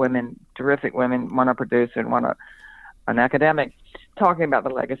women, terrific women, one a producer and one an academic, talking about the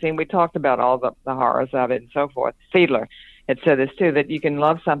legacy, and we talked about all the horrors of it and so forth. Fiedler had said this too, that you can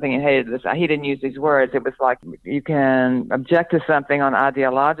love something and hate it. He didn't use these words. It was like you can object to something on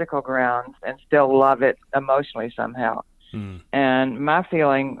ideological grounds and still love it emotionally somehow. And my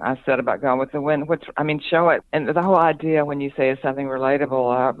feeling, I said about Gone with the Wind, show it. And the whole idea when you say is something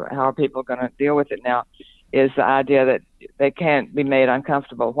relatable, how are people going to deal with it now, is the idea that they can't be made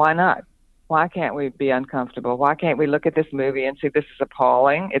uncomfortable. Why not? Why can't we be uncomfortable? Why can't we look at this movie and see this is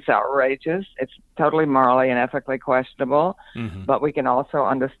appalling? It's outrageous. It's totally morally and ethically questionable. Mm-hmm. But we can also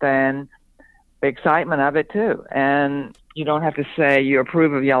understand the excitement of it, too. And you don't have to say you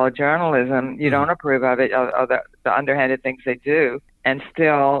approve of yellow journalism. You don't approve of it, or the underhanded things they do, and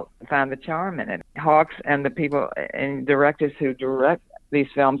still find the charm in it. Hawks and the people and directors who direct these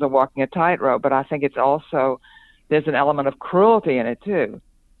films are walking a tightrope, but I think it's also, there's an element of cruelty in it, too,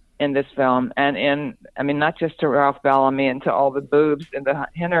 in this film. And not just to Ralph Bellamy and to all the boobs in the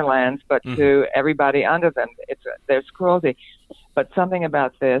hinterlands, but to everybody under them. There's cruelty. But something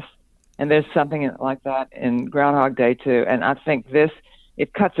about this, and there's something like that in Groundhog Day, too. And I think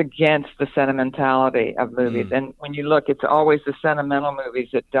it cuts against the sentimentality of movies. And when you look, it's always the sentimental movies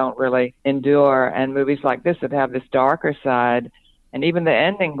that don't really endure, and movies like this that have this darker side. And even the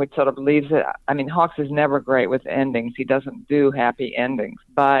ending, which sort of leaves it, Hawks is never great with endings. He doesn't do happy endings.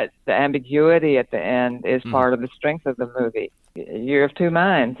 But the ambiguity at the end is part of the strength of the movie. You're of two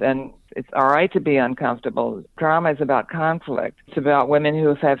minds, and it's all right to be uncomfortable. Drama is about conflict. It's about women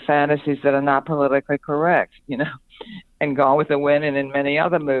who have fantasies that are not politically correct, and Gone with the Wind and in many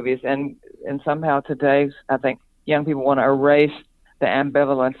other movies. And somehow today, I think young people want to erase the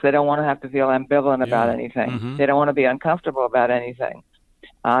ambivalence. They don't want to have to feel ambivalent about anything. They don't want to be uncomfortable about anything.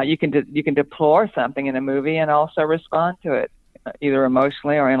 You can deplore something in a movie and also respond to it, either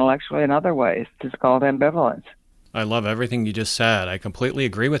emotionally or intellectually in other ways. It's called ambivalence. I love everything you just said. I completely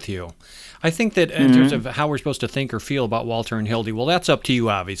agree with you. I think that in terms of how we're supposed to think or feel about Walter and Hildy, well, that's up to you,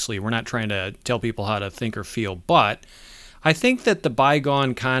 obviously. We're not trying to tell people how to think or feel, but I think that the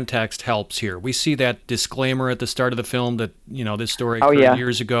bygone context helps here. We see that disclaimer at the start of the film that, this story occurred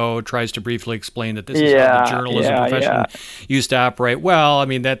years ago, tries to briefly explain that this is how the journalism profession used to operate. Well,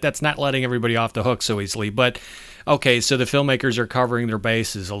 that's not letting everybody off the hook so easily. But, okay, so the filmmakers are covering their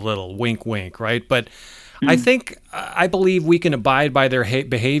bases a little, wink, wink, right? But I believe we can abide by their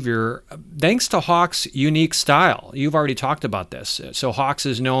behavior thanks to Hawks' unique style. You've already talked about this. So Hawks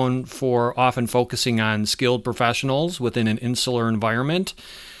is known for often focusing on skilled professionals within an insular environment,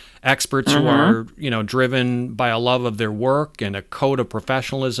 experts who are, driven by a love of their work and a code of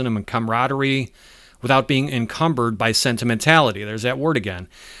professionalism and camaraderie without being encumbered by sentimentality. There's that word again.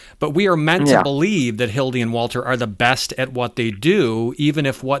 But we are meant to believe that Hildy and Walter are the best at what they do, even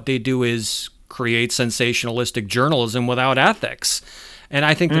if what they do is create sensationalistic journalism without ethics. And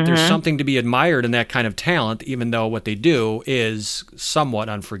I think that there's something to be admired in that kind of talent, even though what they do is somewhat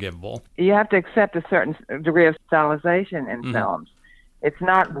unforgivable. You have to accept a certain degree of stylization in films. It's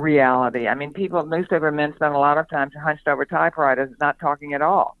not reality. Newspaper men spend a lot of time hunched over typewriters, not talking at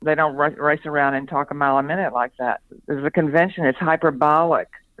all. They don't race around and talk a mile a minute like that. There's a convention. It's hyperbolic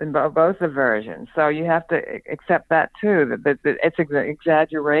in both the versions. So you have to accept that too, that it's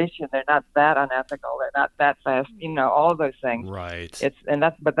exaggeration. They're not that unethical. They're not that fast. All of those things. Right.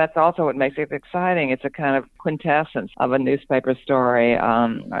 But that's also what makes it exciting. It's a kind of quintessence of a newspaper story,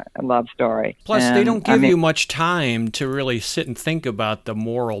 a love story. Plus, they don't give you much time to really sit and think about the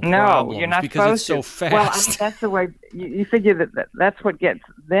moral problems. No, you're not because supposed it's so to. fast. Well, that's the way you figure that's what gets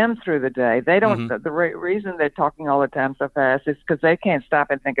them through the day. They don't. The reason they're talking all the time so fast is because they can't stop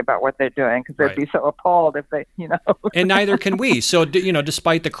and think about what they're doing, because they'd be so appalled if they, And neither can we. So,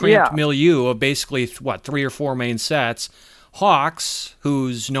 despite the cramped milieu of basically, 3 or 4 main sets, Hawks,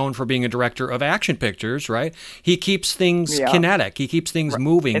 who's known for being a director of action pictures, right? He keeps things kinetic. He keeps things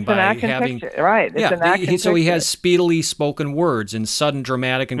moving it's by an action having picture. Right. It's an action so he picture. has speedily spoken words and sudden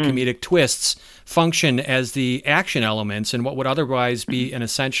dramatic and comedic twists function as the action elements in what would otherwise be an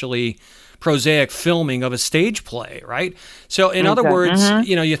essentially prosaic filming of a stage play, right? So in other words,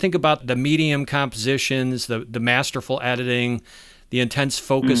 you think about the medium compositions, the masterful editing, the intense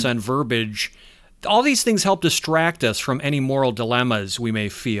focus on verbiage. All these things help distract us from any moral dilemmas we may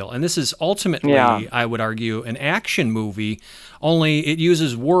feel. And this is ultimately, I would argue, an action movie, only it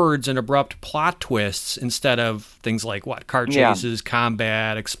uses words and abrupt plot twists instead of things like car chases,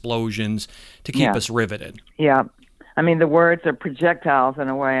 combat, explosions, to keep us riveted. Yeah. The words are projectiles in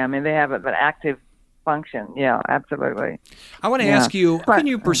a way. They have an active function. Yeah, absolutely. I want to ask you, how can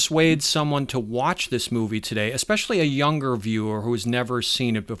you persuade someone to watch this movie today, especially a younger viewer who has never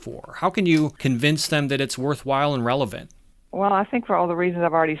seen it before? How can you convince them that it's worthwhile and relevant? Well, I think for all the reasons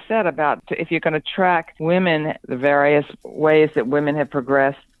I've already said about if you're going to track women, the various ways that women have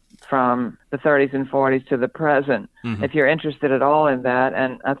progressed from the 30s and 40s to the present, if you're interested at all in that,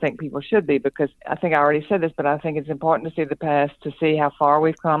 and I think people should be, because I think I already said this, but I think it's important to see the past to see how far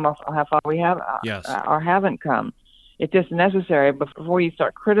we've come or how far we have or haven't come. It's just necessary before you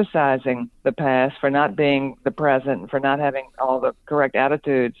start criticizing the past for not being the present, for not having all the correct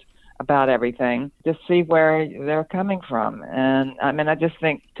attitudes about everything, just see where they're coming from. And I mean, I just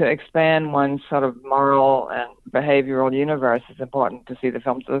think to expand one's sort of moral and behavioral universe is important to see the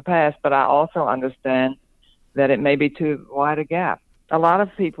films of the past, but I also understand that it may be too wide a gap. A lot of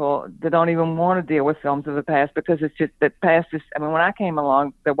people that don't even want to deal with films of the past because it's just that past is, I mean, when I came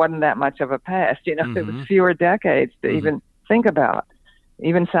along, there wasn't that much of a past, you know, there was fewer decades to even think about.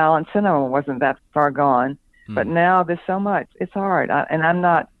 Even silent cinema wasn't that far gone, but now there's so much. It's hard. And I'm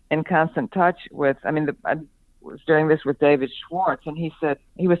not in constant touch with, I mean, I was doing this with David Schwartz, and he said,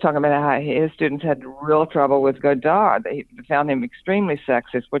 he was talking about how his students had real trouble with Godard. They found him extremely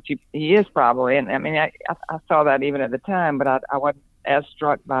sexist, which he is probably. And I mean, I saw that even at the time, but I wasn't as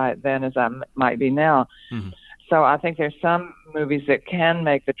struck by it then as I might be now. So I think there's some movies that can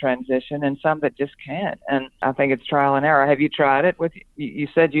make the transition and some that just can't. And I think it's trial and error. Have you tried it? You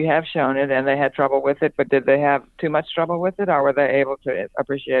said you have shown it and they had trouble with it, but did they have too much trouble with it, or were they able to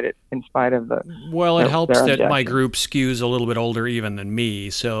appreciate it in spite of the... Well, it helps that my group skews a little bit older even than me,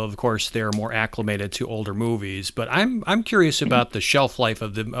 so of course they're more acclimated to older movies. But I'm curious about the shelf life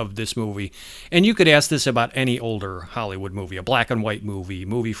of this movie. And you could ask this about any older Hollywood movie, a black and white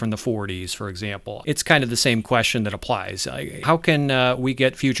movie from the 40s, for example. It's kind of the same question that applies. How can we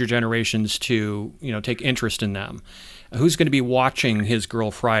get future generations to, take interest in them? Who's going to be watching His Girl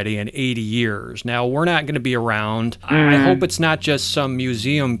Friday in 80 years? Now, we're not going to be around. I hope it's not just some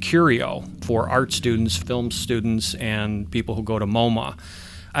museum curio for art students, film students, and people who go to MoMA.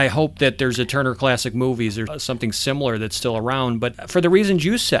 I hope that there's a Turner Classic Movies or something similar that's still around. But for the reasons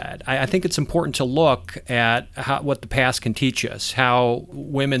you said, I think it's important to look at what the past can teach us, how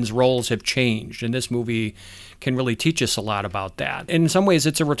women's roles have changed. And this movie can really teach us a lot about that. In some ways,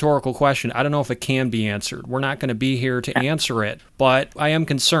 it's a rhetorical question. I don't know if it can be answered. We're not going to be here to answer it, but I am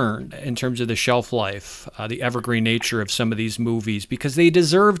concerned in terms of the shelf life, the evergreen nature of some of these movies, because they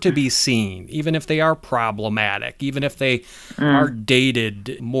deserve to be seen, even if they are problematic, even if they are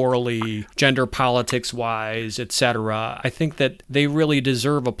dated morally, gender politics-wise, etc. I think that they really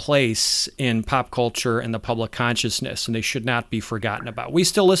deserve a place in pop culture and the public consciousness, and they should not be forgotten about. We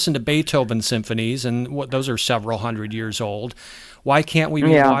still listen to Beethoven symphonies, and those are several hundred years old. Why can't we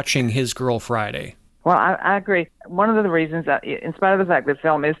be watching His Girl Friday? Well, I agree. One of the reasons, in spite of the fact that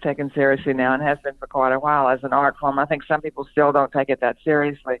film is taken seriously now and has been for quite a while as an art form, I think some people still don't take it that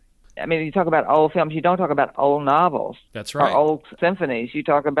seriously. I mean, you talk about old films, you don't talk about old novels. That's right. Or old symphonies. You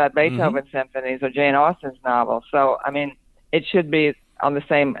talk about Beethoven symphonies or Jane Austen's novels. So, I mean, it should be on the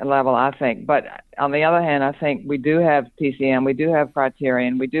same level, I think. But on the other hand, I think we do have TCM, we do have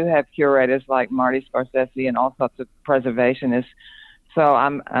Criterion, we do have curators like Marty Scorsese and all sorts of preservationists. So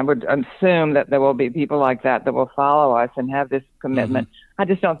I would assume that there will be people like that will follow us and have this commitment. I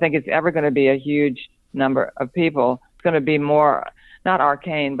just don't think it's ever going to be a huge number of people. It's going to be more, not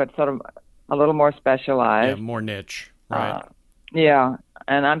arcane, but sort of a little more specialized. Yeah, more niche, right? Yeah.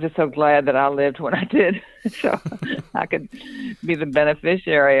 And I'm just so glad that I lived when I did, so I could be the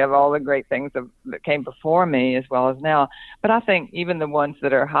beneficiary of all the great things that came before me as well as now. But I think even the ones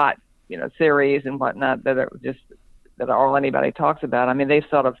that are hot, series and whatnot that are all anybody talks about, I mean, they've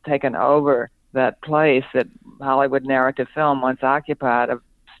sort of taken over that place that Hollywood narrative film once occupied of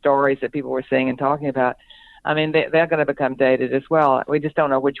stories that people were seeing and talking about. I mean, they're going to become dated as well. We just don't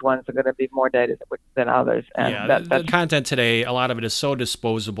know which ones are going to be more dated than others. And the content today, a lot of it is so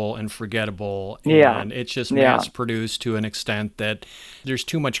disposable and forgettable, and it's just mass-produced to an extent that there's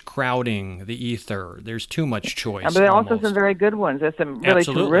too much crowding the ether. There's too much choice. But there are also some very good ones. There's some really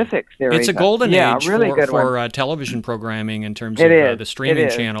terrific series. It's a golden age really for television programming in terms of the streaming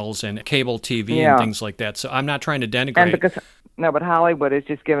channels and cable TV and things like that. So I'm not trying to denigrate. No, but Hollywood is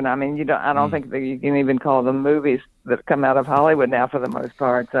just given. I mean, I don't think that you can even call them movies that come out of Hollywood now for the most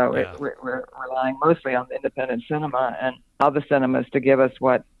part. So we're relying mostly on independent cinema and other cinemas to give us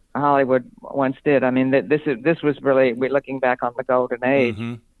what Hollywood once did. I mean, this was really, we're looking back on the golden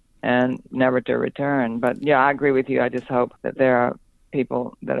age and never to return. But yeah, I agree with you. I just hope that there are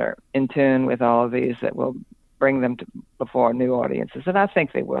people that are in tune with all of these that will bring them before new audiences. And I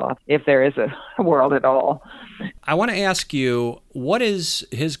think they will, if there is a world at all. I want to ask you, what is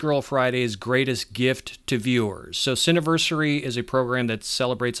His Girl Friday's greatest gift to viewers? So Cineversary is a program that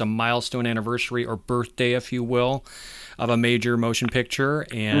celebrates a milestone anniversary or birthday, if you will, of a major motion picture.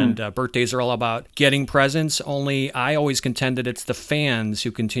 And birthdays are all about getting presents, only I always contend that it's the fans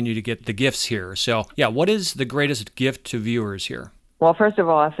who continue to get the gifts here. So yeah, what is the greatest gift to viewers here? Well, first of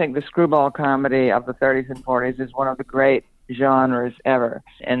all, I think the screwball comedy of the 30s and 40s is one of the great genres ever,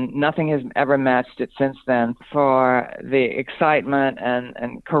 and nothing has ever matched it since then for the excitement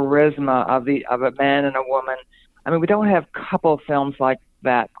and charisma of a man and a woman. I mean, we don't have couple films like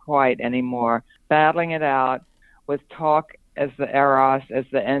that quite anymore. Battling it out with talk as the eros, as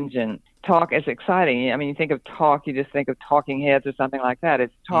the engine. Talk is exciting. I mean, you think of talk, you just think of Talking Heads or something like that.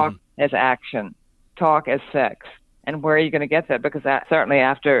 It's talk as action, talk as sex. And where are you going to get that? Because certainly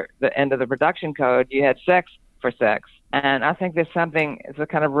after the end of the production code, you had sex for sex. And I think there's it's a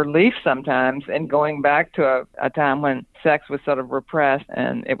kind of relief sometimes in going back to a time when sex was sort of repressed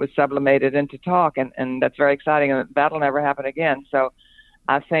and it was sublimated into talk. And that's very exciting. And that'll never happen again. So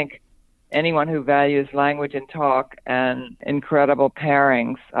I think anyone who values language and talk and incredible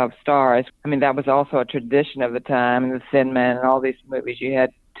pairings of stars, I mean, that was also a tradition of the time. In The Thin Man and all these movies, you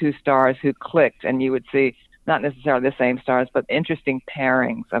had two stars who clicked, and you would see not necessarily the same stars, but interesting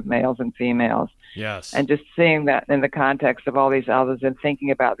pairings of males and females. Yes. And just seeing that in the context of all these others and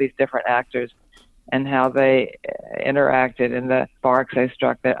thinking about these different actors and how they interacted and the sparks they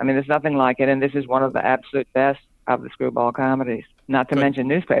struck. I mean, there's nothing like it, and this is one of the absolute best of the screwball comedies, not to mention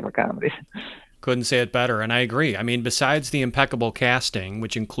newspaper comedies. Couldn't say it better, and I agree. I mean, besides the impeccable casting,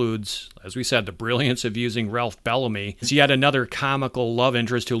 which includes, as we said, the brilliance of using Ralph Bellamy, is yet another comical love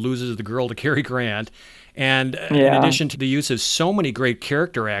interest who loses the girl to Cary Grant. And in addition to the use of so many great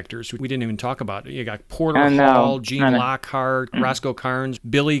character actors, we didn't even talk about it. You got Porter Hall, Gene Lockhart, Roscoe Carnes,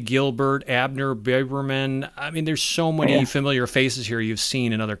 Billy Gilbert, Abner Biberman. I mean, there's so many familiar faces here you've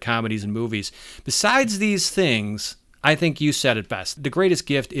seen in other comedies and movies. Besides these things, I think you said it best. The greatest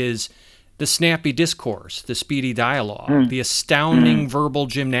gift is the snappy discourse, the speedy dialogue, the astounding verbal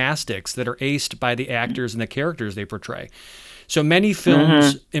gymnastics that are aced by the actors and the characters they portray. So many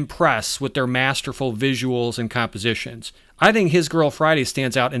films impress with their masterful visuals and compositions. I think His Girl Friday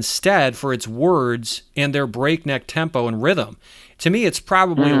stands out instead for its words and their breakneck tempo and rhythm. To me, it's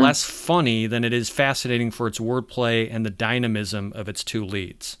probably less funny than it is fascinating for its wordplay and the dynamism of its two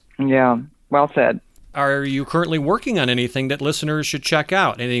leads. Yeah, well said. Are you currently working on anything that listeners should check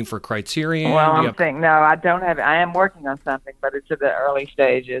out? Anything for Criterion? Well, I don't have. I am working on something, but it's at the early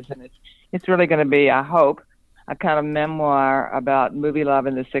stages, and it's really going to be, I hope, a kind of memoir about movie love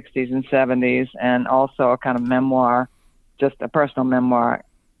in the 60s and 70s, and also a kind of memoir, just a personal memoir.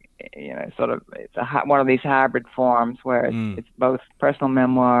 You know, sort of, it's one of these hybrid forms where it's both personal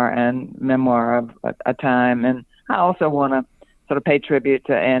memoir and memoir of a time. And I also want to sort of pay tribute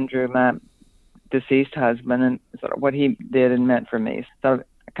to Andrew, my deceased husband, and sort of what he did and meant for me. So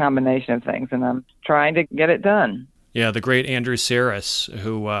a combination of things, and I'm trying to get it done. Yeah, the great Andrew Sarris,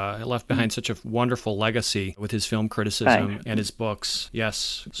 who left behind such a wonderful legacy with his film criticism and his books.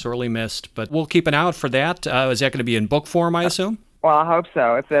 Yes, sorely missed, but we'll keep an eye out for that. Is that going to be in book form, I assume? Well, I hope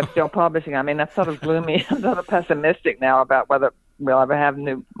so, if they're still publishing. I mean, that's sort of gloomy. I'm sort of pessimistic now about whether we'll ever have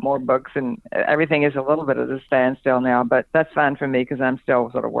more books, and everything is a little bit at a standstill now, but that's fine for me because I'm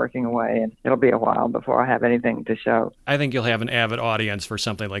still sort of working away, and it'll be a while before I have anything to show. I think you'll have an avid audience for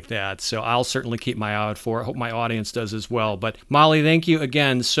something like that, so I'll certainly keep my eye out for it. I hope my audience does as well. But Molly, thank you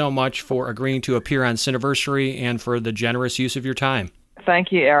again so much for agreeing to appear on Cineversary and for the generous use of your time.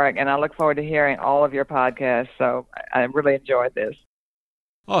 Thank you, Eric, and I look forward to hearing all of your podcasts, so I really enjoyed this.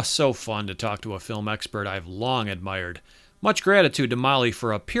 Oh, so fun to talk to a film expert I've long admired. Much gratitude to Molly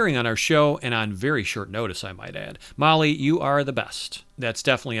for appearing on our show, and on very short notice, I might add. Molly, you are the best. That's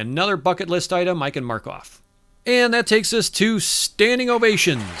definitely another bucket list item I can mark off. And that takes us to standing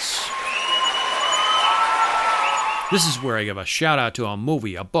ovations. This is where I give a shout out to a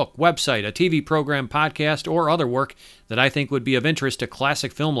movie, a book, website, a TV program, podcast, or other work that I think would be of interest to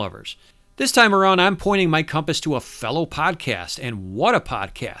classic film lovers. This time around, I'm pointing my compass to a fellow podcast, and what a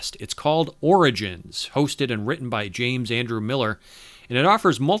podcast. It's called Origins, hosted and written by James Andrew Miller, and it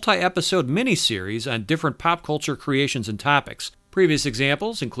offers multi-episode miniseries on different pop culture creations and topics. Previous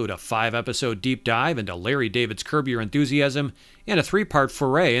examples include a 5-episode deep dive into Larry David's Curb Your Enthusiasm and a 3-part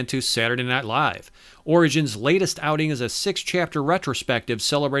foray into Saturday Night Live. Origins' latest outing is a 6-chapter retrospective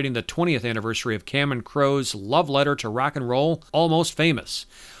celebrating the 20th anniversary of Cameron Crowe's love letter to rock and roll, Almost Famous.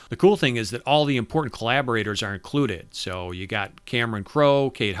 The cool thing is that all the important collaborators are included. So you got Cameron Crowe,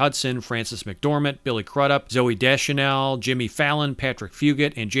 Kate Hudson, Frances McDormand, Billy Crudup, Zooey Deschanel, Jimmy Fallon, Patrick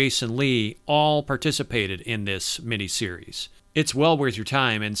Fugit, and Jason Lee all participated in this miniseries. It's well worth your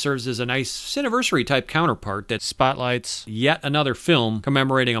time and serves as a nice Cineversary-type counterpart that spotlights yet another film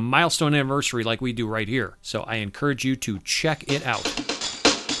commemorating a milestone anniversary like we do right here. So I encourage you to check it out.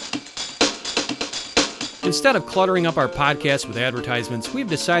 Instead of cluttering up our podcast with advertisements, we've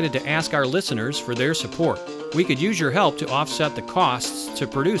decided to ask our listeners for their support. We could use your help to offset the costs to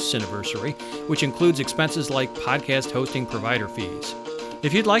produce Cineversary, which includes expenses like podcast hosting provider fees.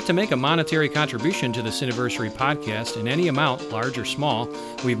 If you'd like to make a monetary contribution to the Cineversary podcast in any amount, large or small,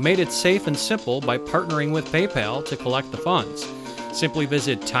 we've made it safe and simple by partnering with PayPal to collect the funds. Simply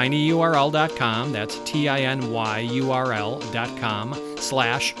visit tinyurl.com, that's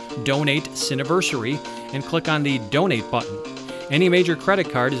tinyurl.com/donate Cineversary, and click on the Donate button. Any major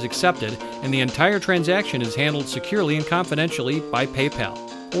credit card is accepted, and the entire transaction is handled securely and confidentially by PayPal.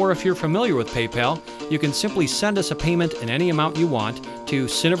 Or if you're familiar with PayPal, you can simply send us a payment in any amount you want to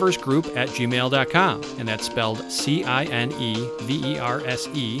cineversegroup@gmail.com, and that's spelled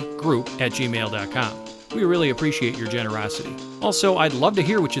CINEVERSE group@gmail.com. We really appreciate your generosity. Also, I'd love to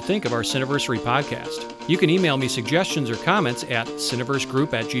hear what you think of our Cineversary podcast. You can email me suggestions or comments at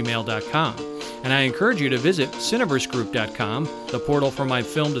cineversegroup@gmail.com. And I encourage you to visit cineversegroup.com, the portal for my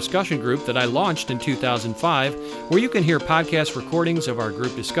film discussion group that I launched in 2005, where you can hear podcast recordings of our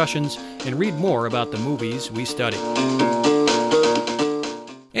group discussions and read more about the movies we study.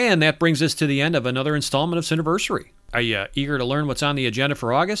 And that brings us to the end of another installment of Cineversary. Are you eager to learn what's on the agenda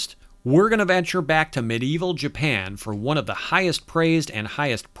for August? We're going to venture back to medieval Japan for one of the highest praised and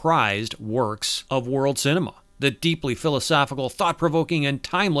highest prized works of world cinema, the deeply philosophical, thought-provoking, and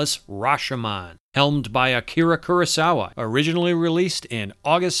timeless Rashomon, helmed by Akira Kurosawa, originally released in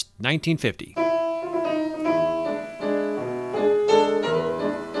August 1950.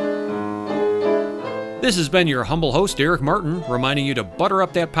 This has been your humble host, Eric Martin, reminding you to butter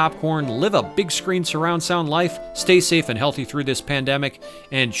up that popcorn, live a big screen surround sound life, stay safe and healthy through this pandemic,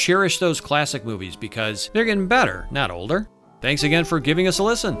 and cherish those classic movies because they're getting better, not older. Thanks again for giving us a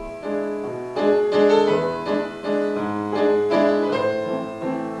listen.